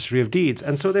to the registry of deeds.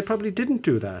 And so they probably didn't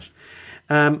do that.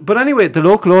 But anyway, the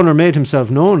local owner made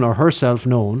himself known, or herself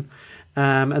known,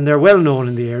 and they're well known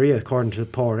in the area, according to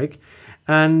Porrick.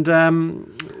 And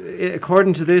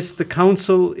according to this, the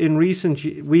council in recent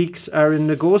weeks are in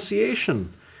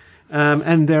negotiation,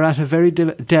 and they're at a very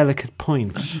delicate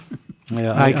point.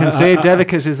 Yeah, I can say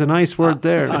delicate is a nice word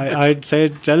there. I'd say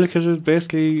delicate is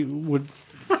basically would.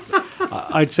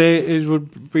 I'd say it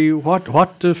would be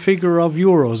what the figure of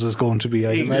euros is going to be.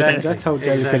 Exactly. That's how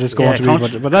delicate it's Exactly. going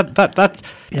to be.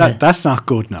 But that's not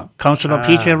good now. Councillor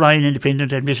PJ Ryan,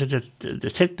 independent, admitted that the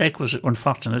setback was an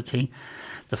unfortunate thing.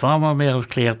 The former mayor of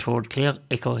Clare told Clare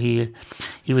Echo he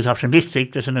was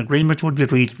optimistic that an agreement would be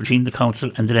reached between the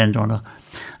council and the landowner.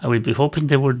 I would be hoping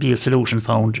there would be a solution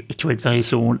found to it very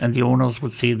soon, and the owners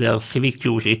would see their civic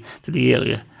duty to the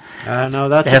area. No,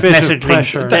 that's They a have bit message of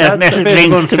pressure. links- they have That's a message bit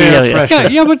of links to the unfair area.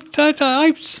 pressure. Yeah, but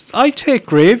I take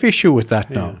grave issue with that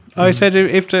now. I said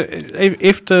if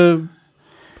the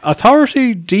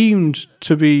authority deemed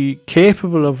to be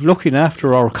capable of looking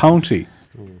after our county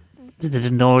They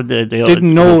didn't know that they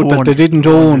didn't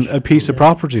own a piece of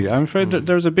property. I'm afraid that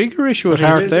there's a bigger issue at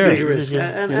heart It is a there. big risk.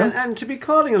 And to be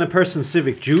calling on a person's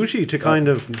civic duty to kind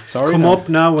of sorry come now. up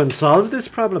now and solve this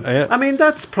problem. I mean,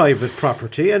 that's private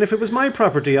property, and if it was my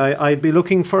property, I'd be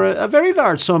looking for a very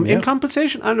large sum in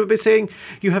compensation, and I would be saying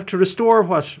you have to restore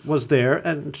what was there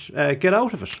and get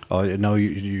out of it. Oh, now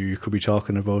you could be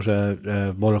talking about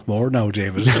Mullaghmore now,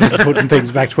 David, putting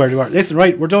things back to where they were. Listen,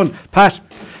 right, we're done. Pat,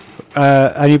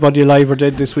 anybody alive or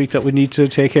dead this week that we need to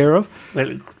take care of?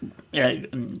 Well,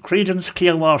 Credence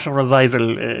Clearwater Revival,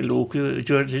 Luke,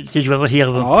 did you ever hear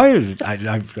of them? Oh,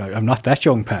 I'm not that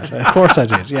young, Pat. Of course I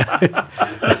did. Yeah.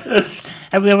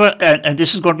 Have we ever? And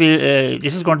this is going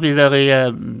to be very,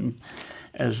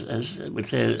 as we'd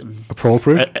say,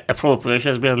 Appropriate. appropriate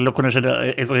as we're looking at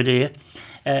it every day.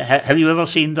 Have you ever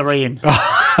seen the rain?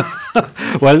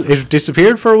 Well, it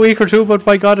disappeared for a week or two, but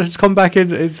by God, it's come back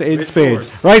in spades.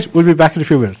 force. Right, we'll be back in a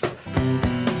few minutes.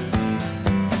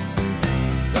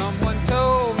 Someone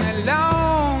told me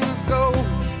long ago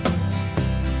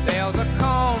there's a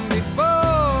calm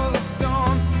before the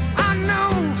storm. I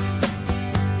know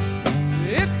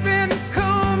it's been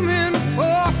coming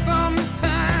for some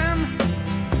time.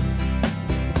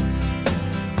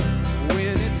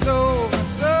 When it's over,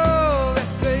 so they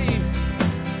say,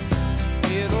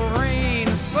 it'll rain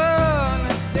a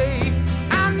sunny day.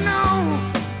 I know,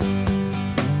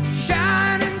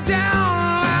 shining down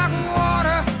like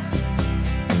water.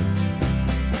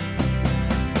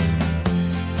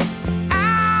 I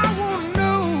wanna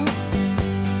know,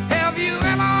 have you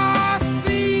ever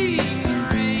seen the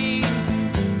rain?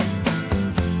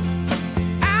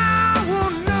 I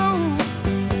wanna know,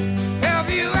 have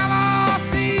you ever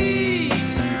seen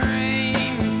the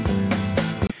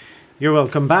rain? You're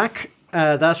welcome back.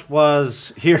 That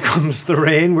was Here Comes the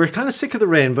Rain. We're kind of sick of the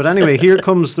rain, but anyway, Here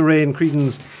Comes the Rain,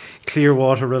 Creedence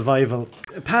Clearwater Revival.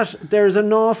 Pat, there's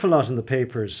an awful lot in the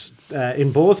papers,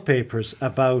 in both papers,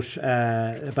 about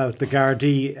the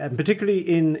Gardaí, and particularly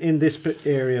in this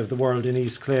area of the world in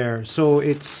East Clare. So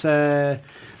it's there's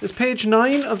page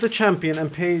 9 of the Champion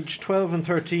and page 12 and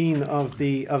 13 of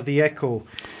the Echo,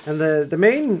 and the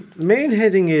main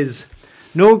heading is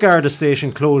no Garda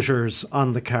station closures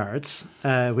on the cards,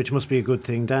 which must be a good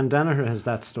thing. Dan Danaher has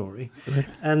that story.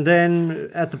 And then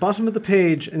at the bottom of the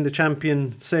page in the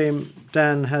Champion, same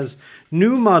Dan has,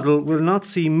 new model will not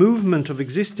see movement of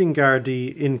existing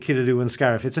Gardaí in Killaloe and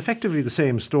Scariff. It's effectively the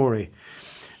same story.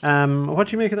 What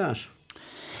do you make of that?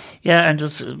 Yeah, and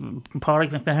there's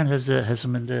Pádraig McMahon has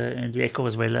them in the Echo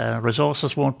as well.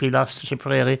 Resources won't be lost to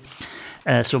Tipperary.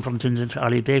 Superintendent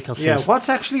Ollie Baker says. Yeah, what's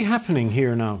actually happening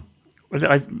here now?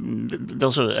 Well,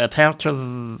 there's a part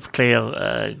of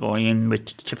Clare going in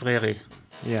with Tipperary.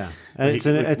 Yeah, it's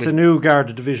a new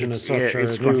Garda division as such.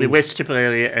 It's going to be West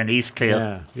Tipperary and East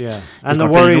Clare. Yeah. And the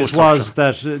worries was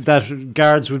that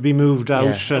guards would be moved out.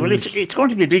 Yeah. And Well, it's going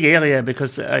to be a big area,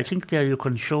 because I think there you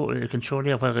can show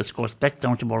there where it goes back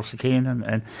down to Borsakane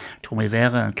and Tommy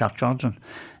Vera and Clark Johnson,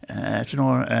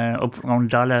 up around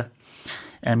Dalla.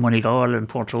 and Moneygall and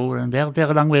Portrode, and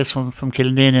they're a long ways from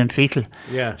Killanena and Fetal.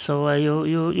 Yeah. So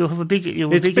you have a big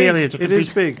It's big. area. It is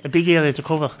big. A big area to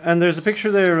cover. And there's a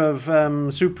picture there of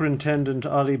Superintendent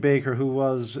Ollie Baker, who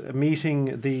was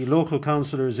meeting the local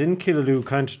councillors in Killaloe,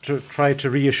 kind of to try to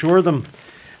reassure them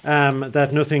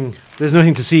that there's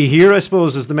nothing to see here, I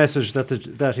suppose, is the message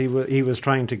that he was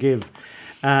trying to give.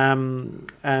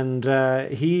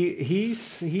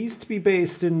 He's to be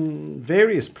based in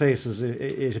various places,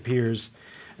 it appears,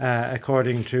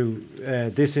 according to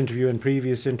this interview and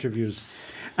previous interviews.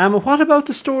 What about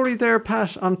the story there,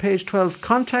 Pat, on page 12?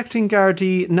 Contacting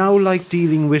Gardaí now like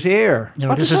dealing with air. No,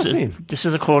 what does that mean? This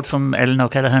is a quote from Ellen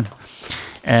O'Callaghan.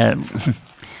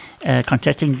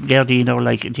 Contacting Gardaí now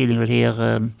like dealing with air.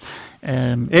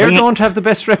 Air don't have the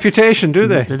best reputation, do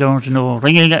they? They don't know.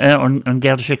 Ringing on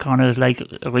Garda Síochána is like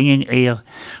ringing air.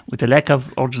 With the lack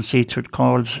of urgency to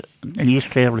calls, in East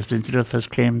Clare representative has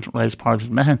claimed Rise Patrick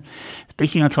Mahan.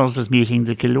 Speaking at Thursday's meeting,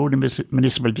 the Killaloe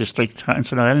Municipal District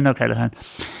Councillor Ellen O'Callaghan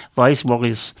voiced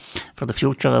worries for the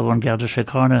future of Garda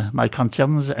Síochána. My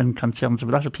concerns and concerns of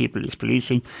a lot of people is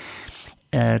policing.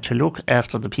 To look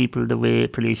after the people the way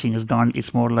policing has gone,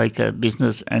 it's more like a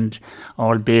business and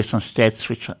all based on stats,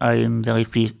 which I am very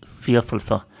fearful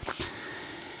for.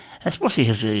 I suppose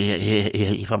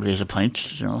he probably has a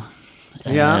point, you know.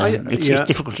 It's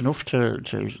difficult enough to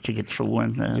get through,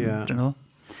 and you know.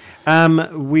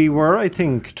 We were, I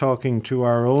think, talking to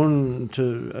our own,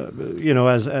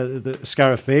 as the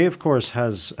Scariff Bay, of course,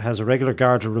 has a regular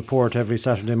Garda report every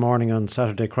Saturday morning on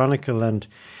Saturday Chronicle, and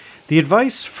the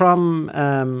advice from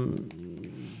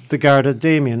the Garda,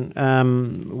 Damien,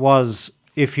 was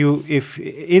if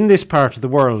in this part of the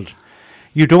world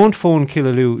you don't phone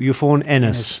Killaloe, you phone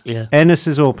Ennis. Yeah. Ennis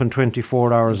is open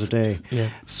 24 hours a day.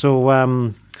 Yeah.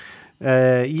 So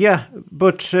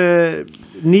but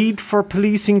need for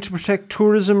policing to protect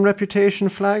tourism reputation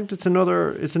flagged. It's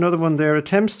another one there.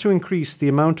 Attempts to increase the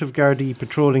amount of Gardaí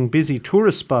patrolling busy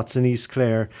tourist spots in East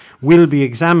Clare will be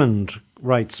examined,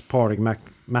 writes Pádraig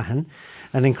Mahan.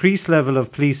 An increased level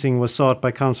of policing was sought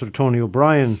by Councillor Tony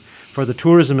O'Brien for the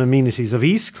tourism amenities of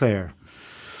East Clare.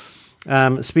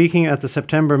 Speaking at the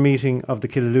September meeting of the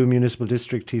Killaloe Municipal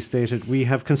District, he stated, "We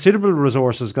have considerable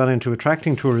resources gone into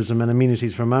attracting tourism and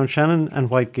amenities from Mount Shannon and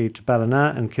Whitegate to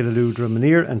Ballina and Killaloe,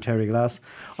 Drumineer and Terryglass.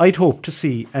 I'd hope to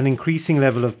see an increasing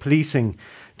level of policing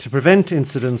to prevent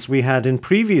incidents we had in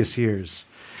previous years.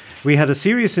 We had a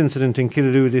serious incident in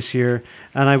Killaloe this year,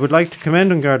 and I would like to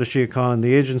commend on Garda Síochána and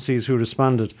the agencies who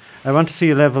responded. I want to see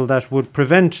a level that would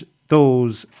prevent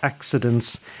those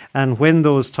accidents, and when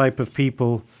those type of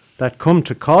people that come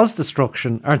to cause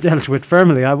destruction are dealt with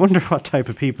firmly." I wonder what type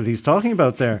of people he's talking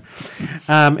about there.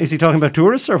 Is he talking about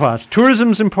tourists or what?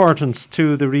 Tourism's importance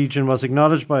to the region was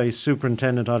acknowledged by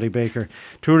Superintendent Ollie Baker.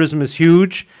 Tourism is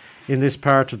huge in this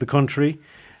part of the country.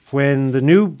 When the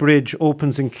new bridge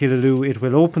opens in Killaloe, it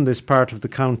will open this part of the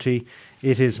county.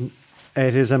 It is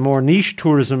a more niche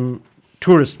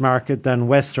tourist market than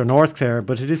West or North Clare,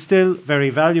 but it is still very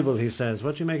valuable, he says.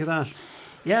 What do you make of that?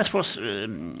 Yeah, I suppose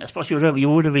you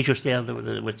would have issues there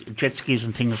with jet skis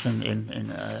and things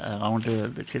in around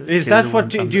the Killaloe. Is that what?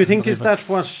 Do you think is that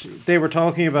what they were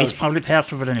talking about? It's probably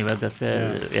part of it anyway. That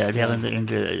they're in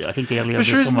the I think the earlier. But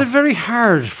sure, isn't it very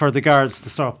hard for the guards to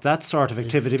stop that sort of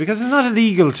activity? Because it's not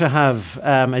illegal to have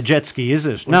a jet ski, is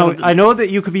it? Well, now I know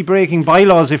that you could be breaking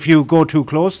bylaws if you go too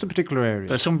close to particular areas.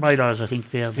 There's some bylaws I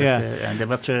think there, and they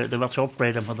were to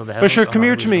upgrade them whether they have. But sure, come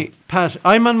here to me, Pat.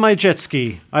 I'm on my jet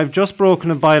ski. I've just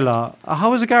broken a bylaw.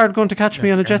 How is a guard going to catch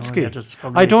me on a jet ski?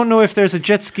 I don't know if there's a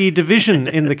jet ski division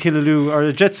in the Killaloe or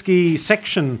a jet ski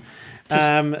section.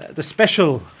 The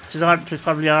special. It's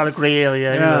probably all a grey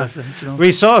area. Yeah. You know.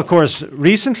 We saw, of course,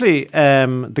 recently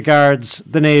the guards,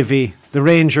 the Navy, the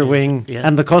Ranger Wing,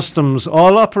 and the Customs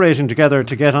all operating together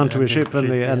to get onto a ship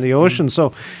in the ocean.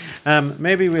 So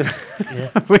maybe we'll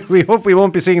we hope we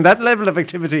won't be seeing that level of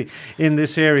activity in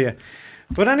this area.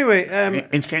 But anyway,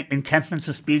 encampments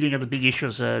and speeding are the big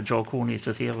issues. Joe Cooney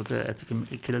says here at the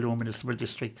Killaloe Municipal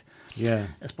District. Yeah,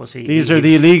 I suppose these are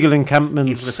the illegal encampments.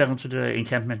 He's referring to the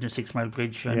encampment in 6 Mile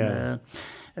Bridge, and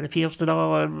it appears the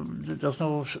law. There's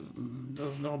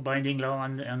no binding law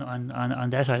on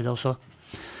that either. So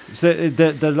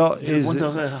the law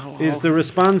is the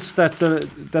response that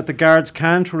the guards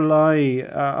can't rely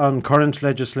on current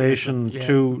legislation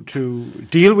to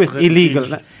deal with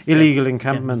illegal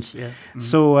encampments. Yeah.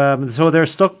 Mm-hmm. So they're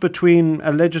stuck between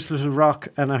a legislative rock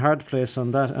and a hard place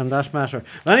on that matter.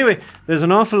 Anyway, there's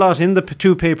an awful lot in the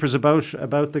two papers about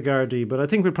the Gardaí, but I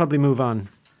think we'll probably move on.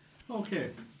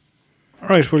 Okay. All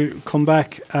right, we'll come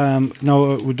back.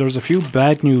 Now, there's a few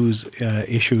bad news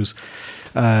issues.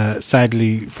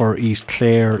 Sadly for East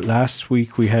Clare, last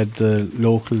week we had the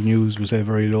local news, we say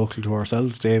very local to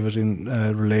ourselves, David, in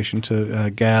relation to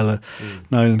Gala,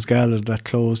 Nyland's Gala that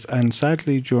closed, and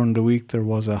sadly during the week there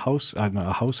was a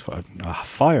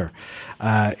fire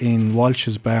in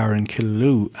Walsh's Bar in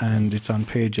Killaloe, and it's on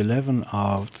page 11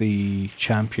 of the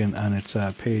Champion and it's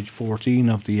page 14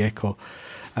 of the Echo.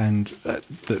 And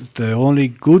the only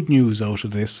good news out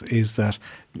of this is that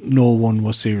no one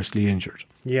was seriously injured.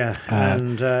 Yeah,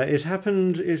 and it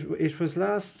happened. It was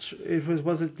last. It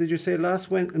was it? Did you say last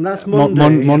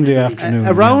Monday? Monday afternoon,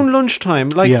 around lunchtime.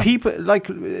 Like Yeah. people, like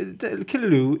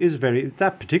Killaloe is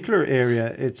that particular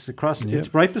area. It's across. Yeah.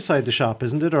 It's right beside the shop,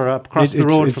 isn't it, or up across the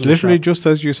road? It's from literally the shop. just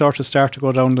as you sort of start to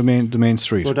go down the main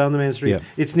street. Go down the main street. Yeah.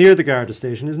 It's near the Garda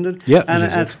station, isn't it? Yeah, And it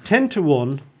is, at 10 to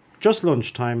 1, just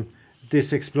lunchtime,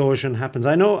 this explosion happens.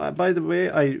 I know, by the way,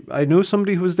 I know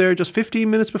somebody who was there just 15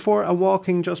 minutes before and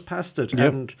walking just past it.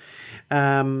 Yep.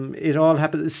 And it all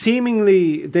happened.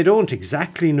 Seemingly, they don't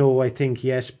exactly know, I think,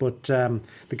 yet, but the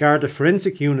Garda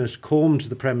forensic unit combed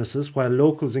the premises while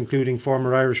locals, including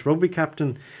former Irish rugby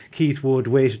captain Keith Wood,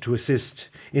 waited to assist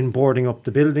in boarding up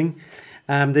the building.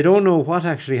 They don't know what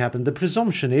actually happened. The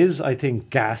presumption is, I think,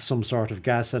 gas, some sort of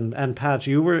gas. And Pat,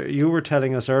 you were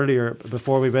telling us earlier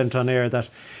before we went on air that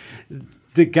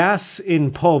the gas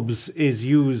in pubs is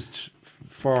used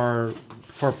for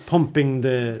pumping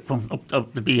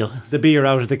Up the beer. the beer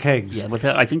out of the kegs. Yeah, but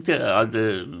I think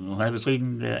when I was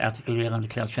reading the article here on the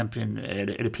Clare Champion,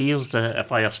 it appears a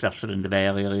fire started in the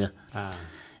bar area.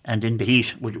 And then the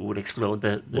heat would explode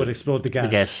Would explode the gas. The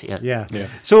gas, yeah. Yeah.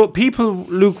 So people,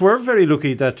 Luke, were very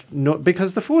lucky that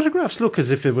because the photographs look as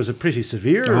if it was a pretty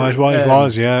severe. Oh, it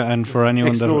was, yeah. And for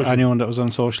anyone explosion. that was on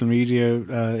social media,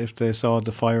 if they saw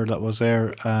the fire that was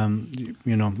there,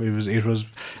 it was.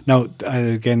 Now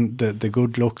again, the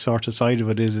good luck sort of side of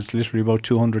it is it's literally about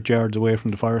 200 yards away from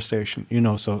the fire station.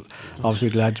 So obviously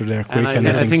the lads were there quick. And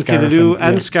I think Killaloe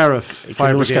and Scariff fire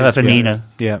brigades. Scariff and Nina.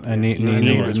 Yeah, and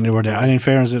Nina were there. And in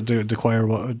fairness,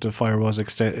 the fire was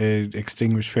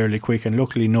extinguished fairly quick, and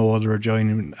luckily no other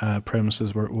adjoining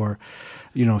premises were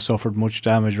suffered much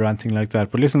damage or anything like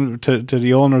that. But listen, to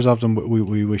the owners of them,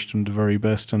 we wish them the very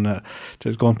best, and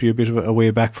there's going to be a bit of a way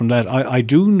back from that. I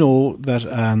do know that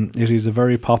it is a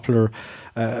very popular.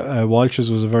 Walsh's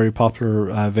was a very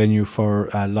popular venue for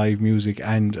live music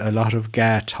and a lot of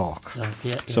GA talk.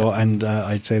 So, and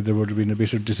I'd say there would have been a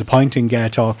bit of disappointing GA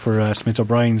talk for Smith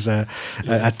O'Brien's at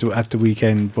the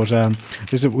weekend. But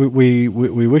listen, we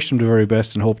wish them the very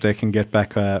best and hope they can get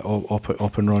back up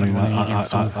and running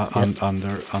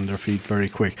on their feet very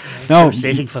quick. Now,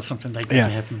 waiting for something like that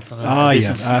to happen.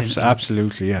 For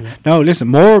absolutely, yeah. Now, listen,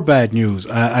 more bad news,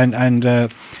 and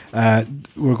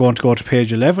we're going to go to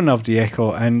page 11 of the Echo.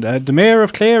 And the Mayor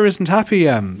of Clare isn't happy,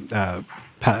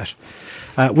 Pat.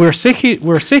 We're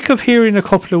sick of hearing a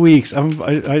couple of weeks.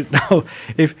 Now,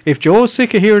 if Joe's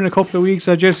sick of hearing a couple of weeks,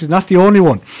 I guess he's not the only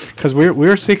one, because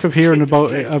we're sick of hearing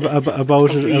about it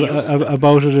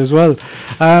as well.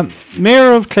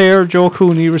 Mayor of Clare, Joe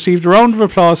Cooney, received a round of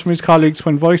applause from his colleagues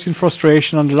when voicing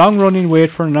frustration on the long-running wait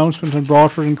for an announcement on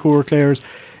Broadford and Coor Clare's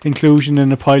inclusion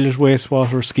in a pilot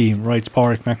wastewater scheme, writes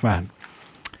Pádraig McMahon.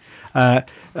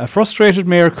 A frustrated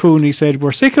Mayor Cooney said,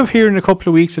 "We're sick of hearing a couple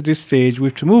of weeks at this stage.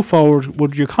 We've to move forward.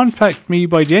 Would you contact me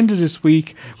by the end of this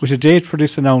week with a date for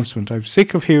this announcement? I'm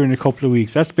sick of hearing a couple of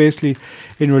weeks." That's basically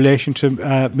in relation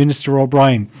to Minister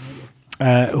O'Brien,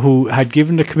 who had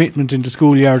given the commitment in the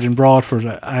schoolyard in Broadford.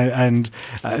 And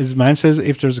as the man says,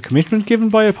 if there's a commitment given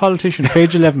by a politician,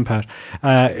 page 11, Pat,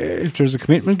 if there's a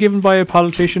commitment given by a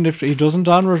politician, if he doesn't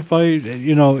honour it by,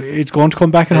 it's going to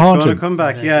come back and haunt him. It's going to come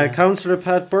back, yeah. Councillor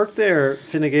Pat Burke there,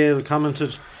 Fine Gael,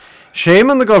 commented, "Shame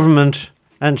on the government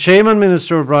and shame on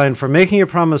Minister O'Brien for making a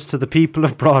promise to the people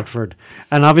of Broadford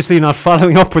and obviously not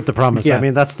following up with the promise." Yeah. I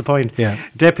mean, that's the point. Yeah.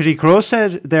 Deputy Crow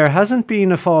said, "There hasn't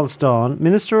been a false dawn.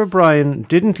 Minister O'Brien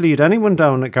didn't lead anyone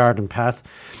down a garden path."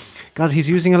 God, he's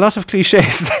using a lot of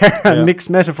cliches there and mixed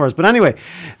metaphors. But anyway,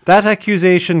 that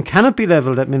accusation cannot be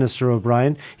levelled at Minister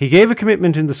O'Brien. He gave a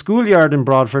commitment in the schoolyard in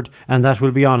Broadford, and that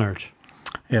will be honoured.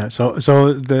 Yeah, so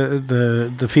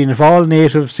the Fianna Fáil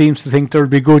native seems to think there'll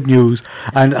be good news,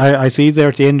 and I see there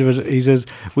at the end of it, he says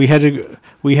we had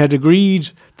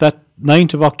agreed that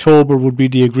 9th of October would be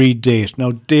the agreed date.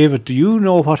 Now, David, do you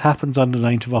know what happens on the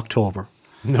 9th of October?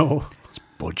 No. It's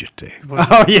budget day.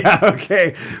 Oh yeah,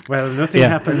 okay. Well, nothing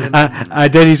happens.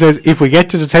 And then he says, if we get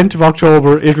to the 10th of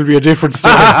October, it'll be a different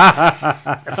story.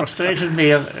 Frustrated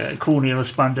Mayor Cooney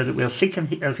responded, "We're sick of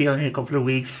hearing a couple of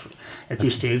weeks at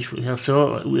this stage,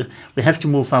 so we have to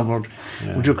move forward.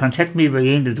 Yeah. Would you contact me by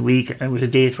the end of the week with a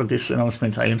date for this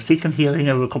announcement? I am sick of hearing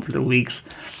of a couple of weeks."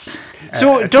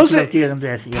 So does it,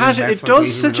 Pat, Pat? It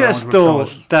does suggest though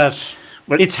that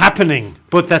Well- it's happening,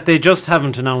 but that they just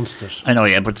haven't announced it. I know,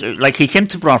 yeah, but like he came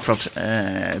to Broadford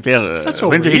there. That's over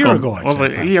when did a he year come? ago, I'd Over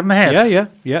say, a Pat. year and a half. Yeah.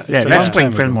 Yeah, It's a long last time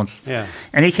spring, 12 ago. months. Yeah.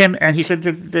 And he came and he said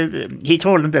that he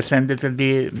told them that there'd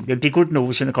be good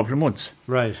news in a couple of months.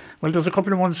 Right. Well, there's a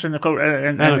couple of months and a couple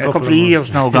couple of of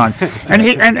years months. now gone.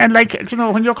 and like, you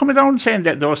know, when you're coming down saying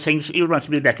that those things, you want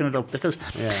to be backing it up because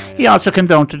he also came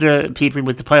down to the people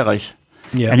with the pyrite.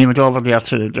 Yeah. And he went over there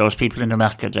to those people in the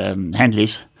market,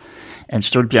 Handleys, and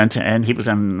stood behind, and he was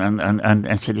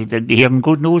and said they'd be hearing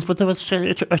good news, but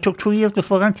it took 2 years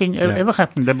before anything ever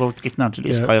happened about getting onto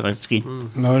this pyrite scheme.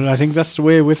 No, and I think that's the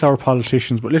way with our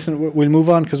politicians. But listen, we'll move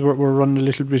on because we're running a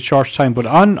little bit short time. But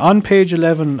on page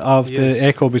 11 of the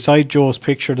Echo, beside Joe's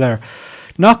picture there,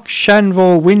 Knock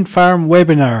Shanvo Wind Farm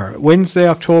webinar, Wednesday,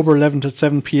 October 11th at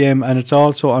 7 p.m. and it's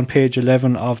also on page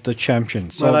 11 of the Champion.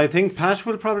 So Well, I think Pat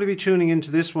will probably be tuning into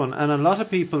this one, and a lot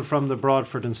of people from the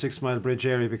Broadford and 6 Mile Bridge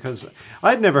area, because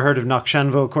I'd never heard of Knock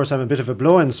Shanvo. Of course, I'm a bit of a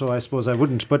blow-in, so I suppose I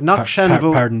wouldn't. But Knock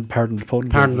Shanvo, pardon the pun.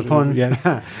 pardon the pun.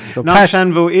 Yeah. So Knock Pat,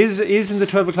 Shanvo is in the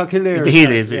 12 o'clock hill area. The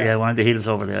hill is, one of the hills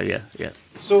over there, yeah.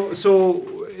 So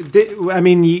I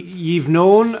mean, you've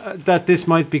known that this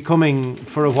might be coming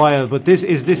for a while, but this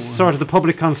sort of the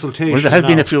public consultation. Well, there have now?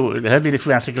 been a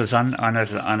few articles on it,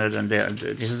 and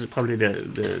this is probably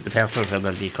the part where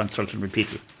they'll be consulting with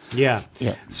people. Yeah.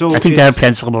 So I think they have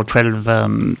plans for about 12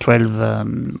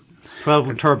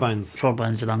 turbines.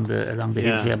 turbines along the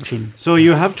hills there between. So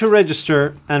you have to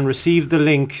register and receive the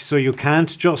link. So you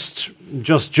can't just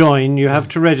join. You have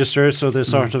to register. So they're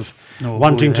sort of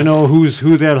wanting to know who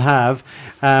they'll have.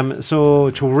 So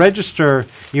to register,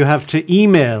 you have to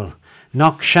email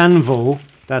Knockshanvo.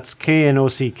 That's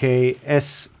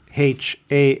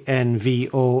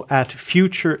KNOCKSHANVO at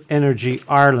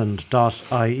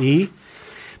futureenergyireland.ie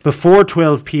before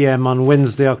 12 p.m. on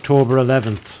Wednesday, October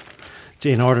 11th.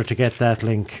 In order to get that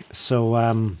link. So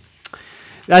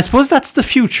I suppose that's the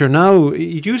future now.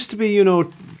 It used to be,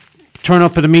 turn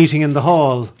up at a meeting in the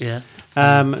hall. Yeah.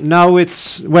 Now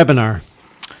it's webinar.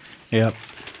 Yeah.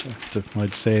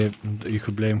 I'd say you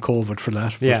could blame COVID for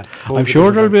that. but Yeah, I'm COVID sure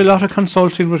is there'll be a about lot of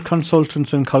consulting with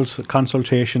consultants and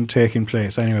consultation taking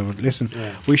place. Anyway, but listen,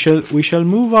 we shall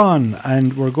move on,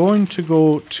 and we're going to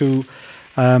go to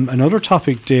another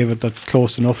topic, David, that's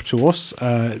close enough to us.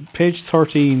 Page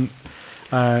 13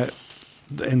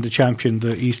 in the Champion,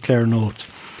 the East Clare note.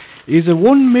 Is a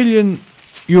 €1 million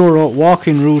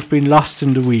walking route being lost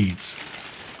in the weeds?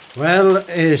 Well,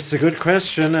 it's a good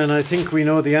question, and I think we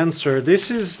know the answer.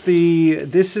 This is the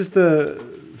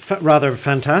rather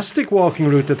fantastic walking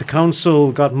route that the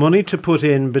council got money to put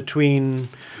in between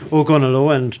O'Gonalloe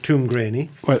and Toomgraney.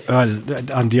 Well,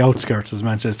 on the outskirts, as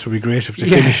man says, to be great if they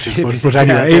Yeah, finished it. if- But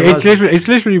anyway, yeah, it's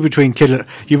literally between you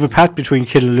have a path between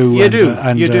Killaloo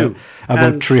You do.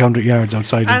 about And- 300 yards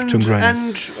outside of Toomgraney.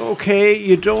 And okay,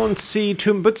 you don't see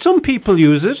but some people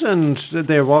use it, and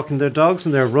they're walking their dogs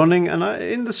and they're running. And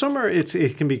in the summer, it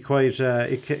can be quite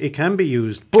it can be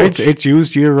used. But It's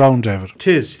used year round, David.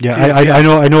 tis. I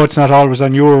know it's not always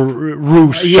on your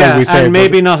route, shall we say. and but-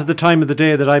 maybe not at the time of the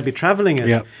day that I'd be travelling it.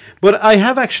 Yeah. But I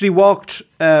have actually walked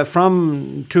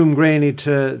from Toomgraney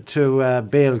to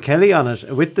Bale Kelly on it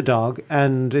with the dog,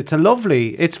 and it's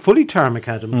fully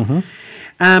tarmac-addamed.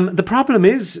 The problem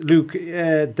is, Luke,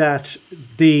 that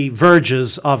the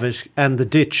verges of it and the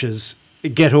ditches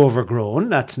get overgrown.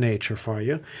 That's nature for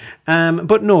you.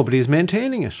 But nobody's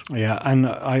maintaining it. Yeah, and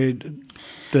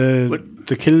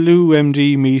the Killaloo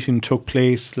MD meeting took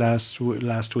place last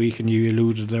week, and you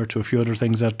alluded there to a few other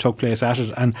things that took place at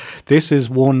it. And this is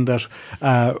one that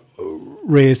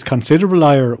raised considerable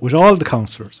ire with all the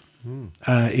councillors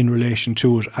in relation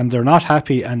to it, and they're not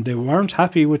happy, and they weren't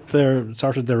happy with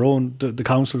the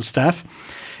council staff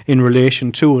in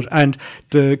relation to it. And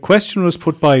the question was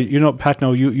put by, Pat,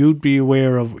 now you'd be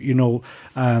aware of, you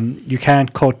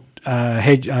can't cut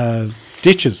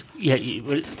ditches. Yeah,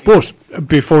 But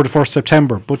before the 1st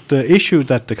September. But the issue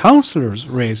that the councillors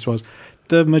raised was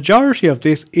the majority of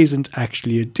this isn't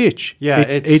actually a ditch. Yeah,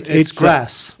 it's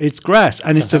grass. It's grass,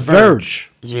 and it's a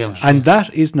verge. And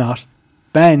that is not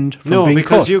banned from being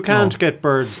because cut. you can't get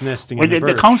birds nesting Well, in the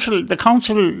verge. the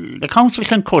council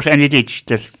can cut any ditch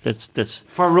that's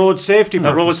For road safety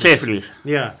purposes. road safely.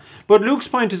 Yeah. But Luke's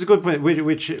point is a good point,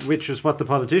 which is what the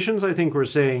politicians, I think, were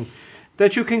saying,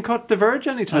 that you can cut the verge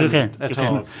anytime You can.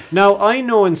 all. Now, I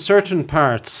know in certain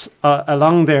parts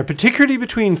along there, particularly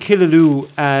between Killaloo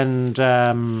and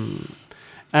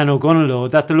O'Gonalloe,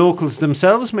 that the locals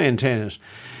themselves maintain it.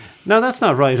 Now, that's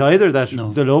not right either, that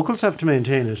No. the locals have to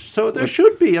maintain it. So there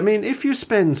should be. I mean, if you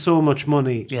spend so much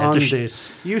money Yeah, on there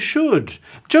this, you should.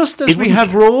 Just as It we wouldn't-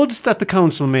 have roads that the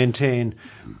council maintain,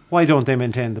 why don't they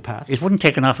maintain the paths? It wouldn't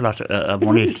take an awful lot of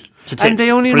money to And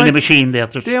they only bring a might- machine there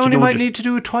They to only do might it. need to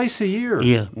do it twice a year.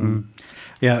 Yeah.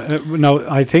 Yeah, now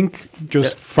I think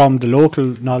just from the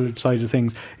local knowledge side of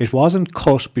things, it wasn't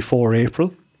cut before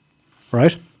April,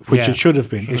 right? Which Yeah. it should have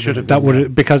been. It should have that been, would yeah.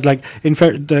 because, like, in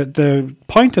fact, the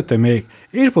point that they make,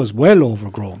 it was well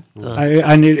overgrown,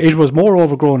 and it was more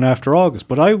overgrown after August.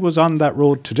 But I was on that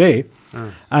road today,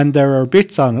 and there are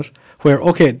bits on it where,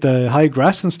 okay, the high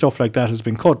grass and stuff like that has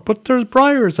been cut, but there's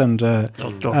briars and are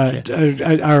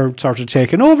sort of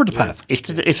taking over the path. If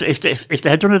they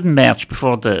had done it in March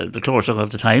before the closure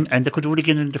of the time, and they could do it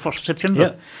again in the 1st of September,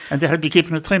 Yeah. and they had been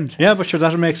keeping it trimmed. Yeah, but sure,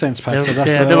 that'll make sense, Pat. So that's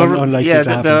there were, unlikely yeah, to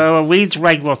happen. there were weeds,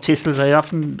 ragwort, thistles. I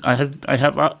have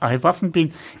often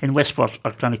been in Westport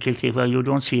or Clonakilty where you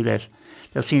don't see that.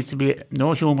 There seems to be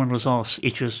no human resource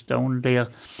issues down there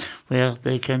where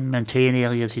they can maintain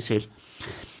areas, he said.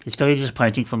 It's very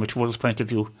disappointing from a tourist point of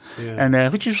view, and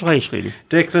which is right, really.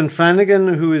 Declan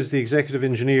Flanagan, who is the executive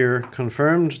engineer,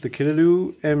 confirmed the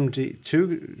Killaloe MD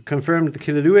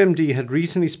had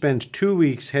recently spent 2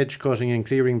 weeks hedge cutting and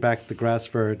clearing back the grass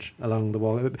verge along the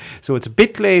wall. So it's a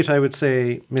bit late, I would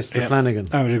say, Mr. Flanagan.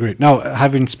 I would agree. Now,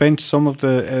 having spent some of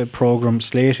the programme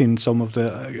slating some of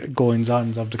the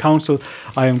goings-on of the council,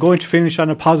 I am going to finish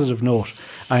on a positive note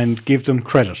and give them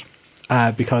credit.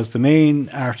 Because the main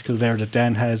article there that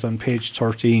Dan has on page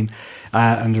 13,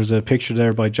 and there's a picture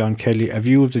there by John Kelly, a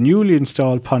view of the newly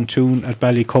installed pontoon at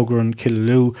Ballycuggaran,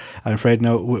 Killaloe. And Fred,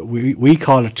 now we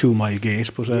call it 2 Mile Gate,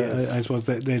 but I suppose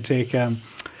they take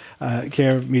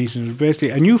care of meetings.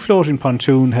 Basically, a new floating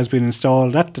pontoon has been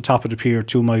installed at the top of the pier,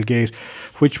 2 Mile Gate,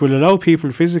 which will allow people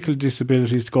with physical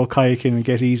disabilities to go kayaking and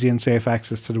get easy and safe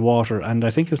access to the water. And I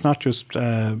think it's not just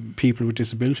people with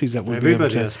disabilities that will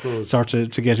Everybody, be I able suppose. to start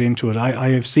to get into it. I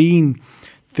have seen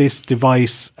this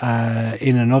device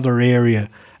in another area,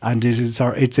 and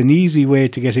it's an easy way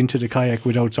to get into the kayak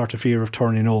without sort of fear of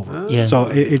turning over. Yeah. So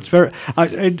it's very,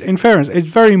 in fairness, it's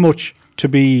very much to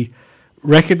be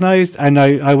recognised, and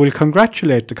I will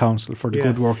congratulate the council for the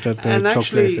good work that and took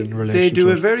actually, place in relation they do to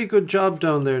a it. very good job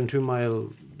down there in 2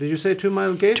 Mile. Did you say 2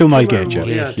 Mile Gate? 2 Mile Gate,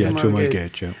 yeah. 2 Mile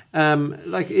Gate, yeah.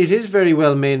 Like, it is very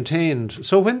well maintained.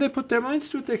 So when they put their minds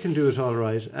to it, they can do it all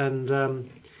right. And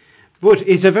but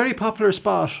it's a very popular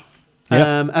spot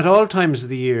at all times of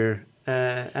the year.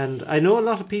 And I know a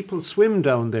lot of people swim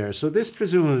down there, so this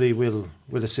presumably will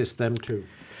assist them too.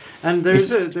 And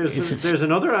there's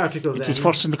another article. It then. is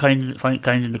first in the kind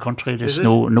in the country. There's Is it?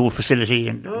 no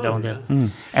facility down there,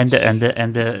 and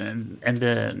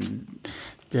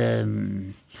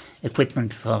the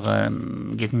equipment for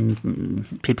getting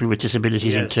people with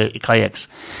disabilities into kayaks.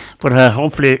 But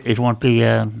hopefully it won't be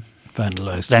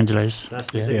vandalised.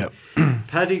 That's the thing.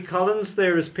 Paddy Collins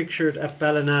there is pictured at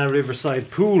Ballina Riverside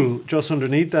Pool, just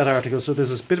underneath that article. So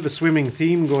there's a bit of a swimming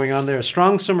theme going on there. A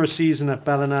strong summer season at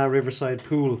Ballina Riverside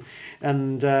Pool,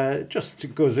 and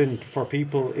just goes in for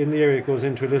people in the area. It goes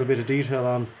into a little bit of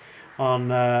detail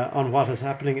on what is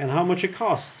happening and how much it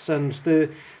costs, and the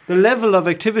level of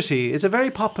activity. Is a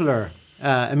very popular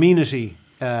amenity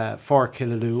for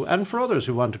Killaloe and for others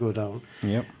who want to go down.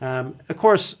 Yep. Of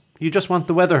course, you just want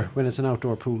the weather when it's an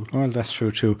outdoor pool. Well, that's true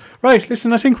too. Right,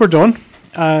 listen, I think we're done.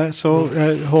 So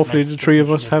hopefully the three of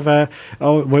us have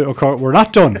we're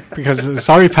not done because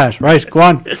sorry, Pat. Right, go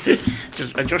on.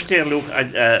 Just there, look.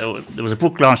 There was a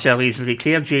book launched there recently.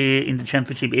 Clare J in the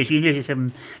Championship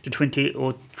 1887 to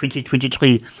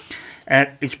 2023.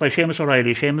 It's by Seamus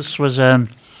O'Reilly. Seamus was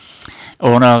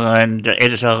owner and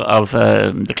editor of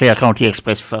the Clare County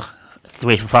Express for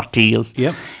 40 years.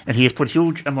 Yep. And he has put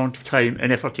huge amount of time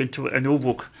and effort into a new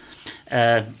book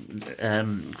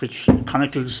which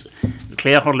chronicles the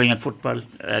Clare hurling and football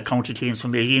county teams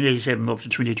from 1887 up to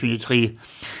 2023.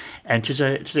 And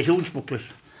it's a huge booklet.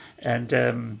 And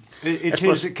it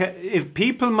is. If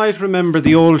people might remember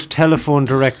the old telephone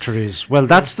directories, well,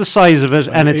 that's the size of it,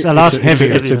 and it's a lot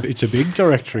heavier. It's a big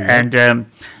directory. And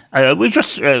we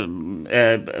just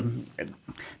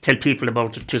tell people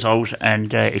about it out,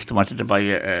 and if they wanted to buy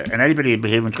and anybody who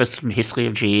is interested in the history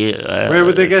of GA. Where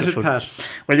would they get it, Pat?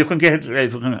 Well, you can get it,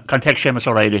 you can contact Seamus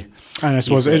O'Reilly. And I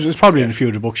suppose it's probably in a few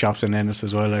of the bookshops in Ennis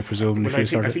as well, I presume. Well, I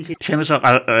think Seamus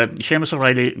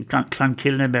O'Reilly,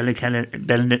 Clonkilna,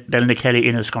 Ballykelly,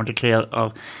 Ennis, County Clare,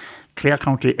 or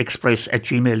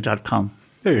clarecountyexpress@gmail.com.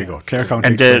 There you go, Clare County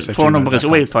And Express. the phone number is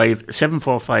 085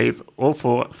 745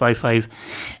 0455,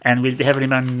 and we'll be having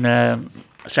him on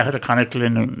Saturday Chronicle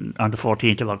on the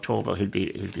 14th of October. He'll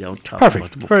be out talking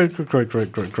Perfect. about the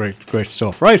book. Great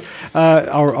stuff. Right.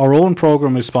 Our own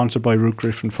programme is sponsored by Ruth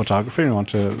Griffin Photography, and I want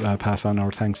to pass on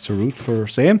our thanks to Ruth for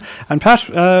same. And Pat,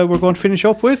 we're going to finish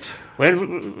up with... Well,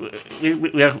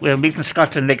 we're meeting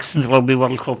Scotland next in the Rugby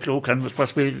World Cup, Luke, and of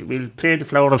course we'll play the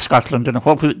Flower of Scotland, and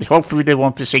hopefully they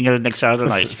won't be singing it next Saturday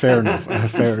night. Fair enough.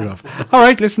 Fair enough. All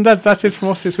right, listen, that's it from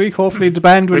us this week. Hopefully the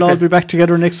band will all be back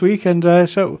together next week, and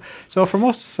so from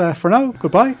us for now,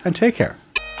 goodbye and take care.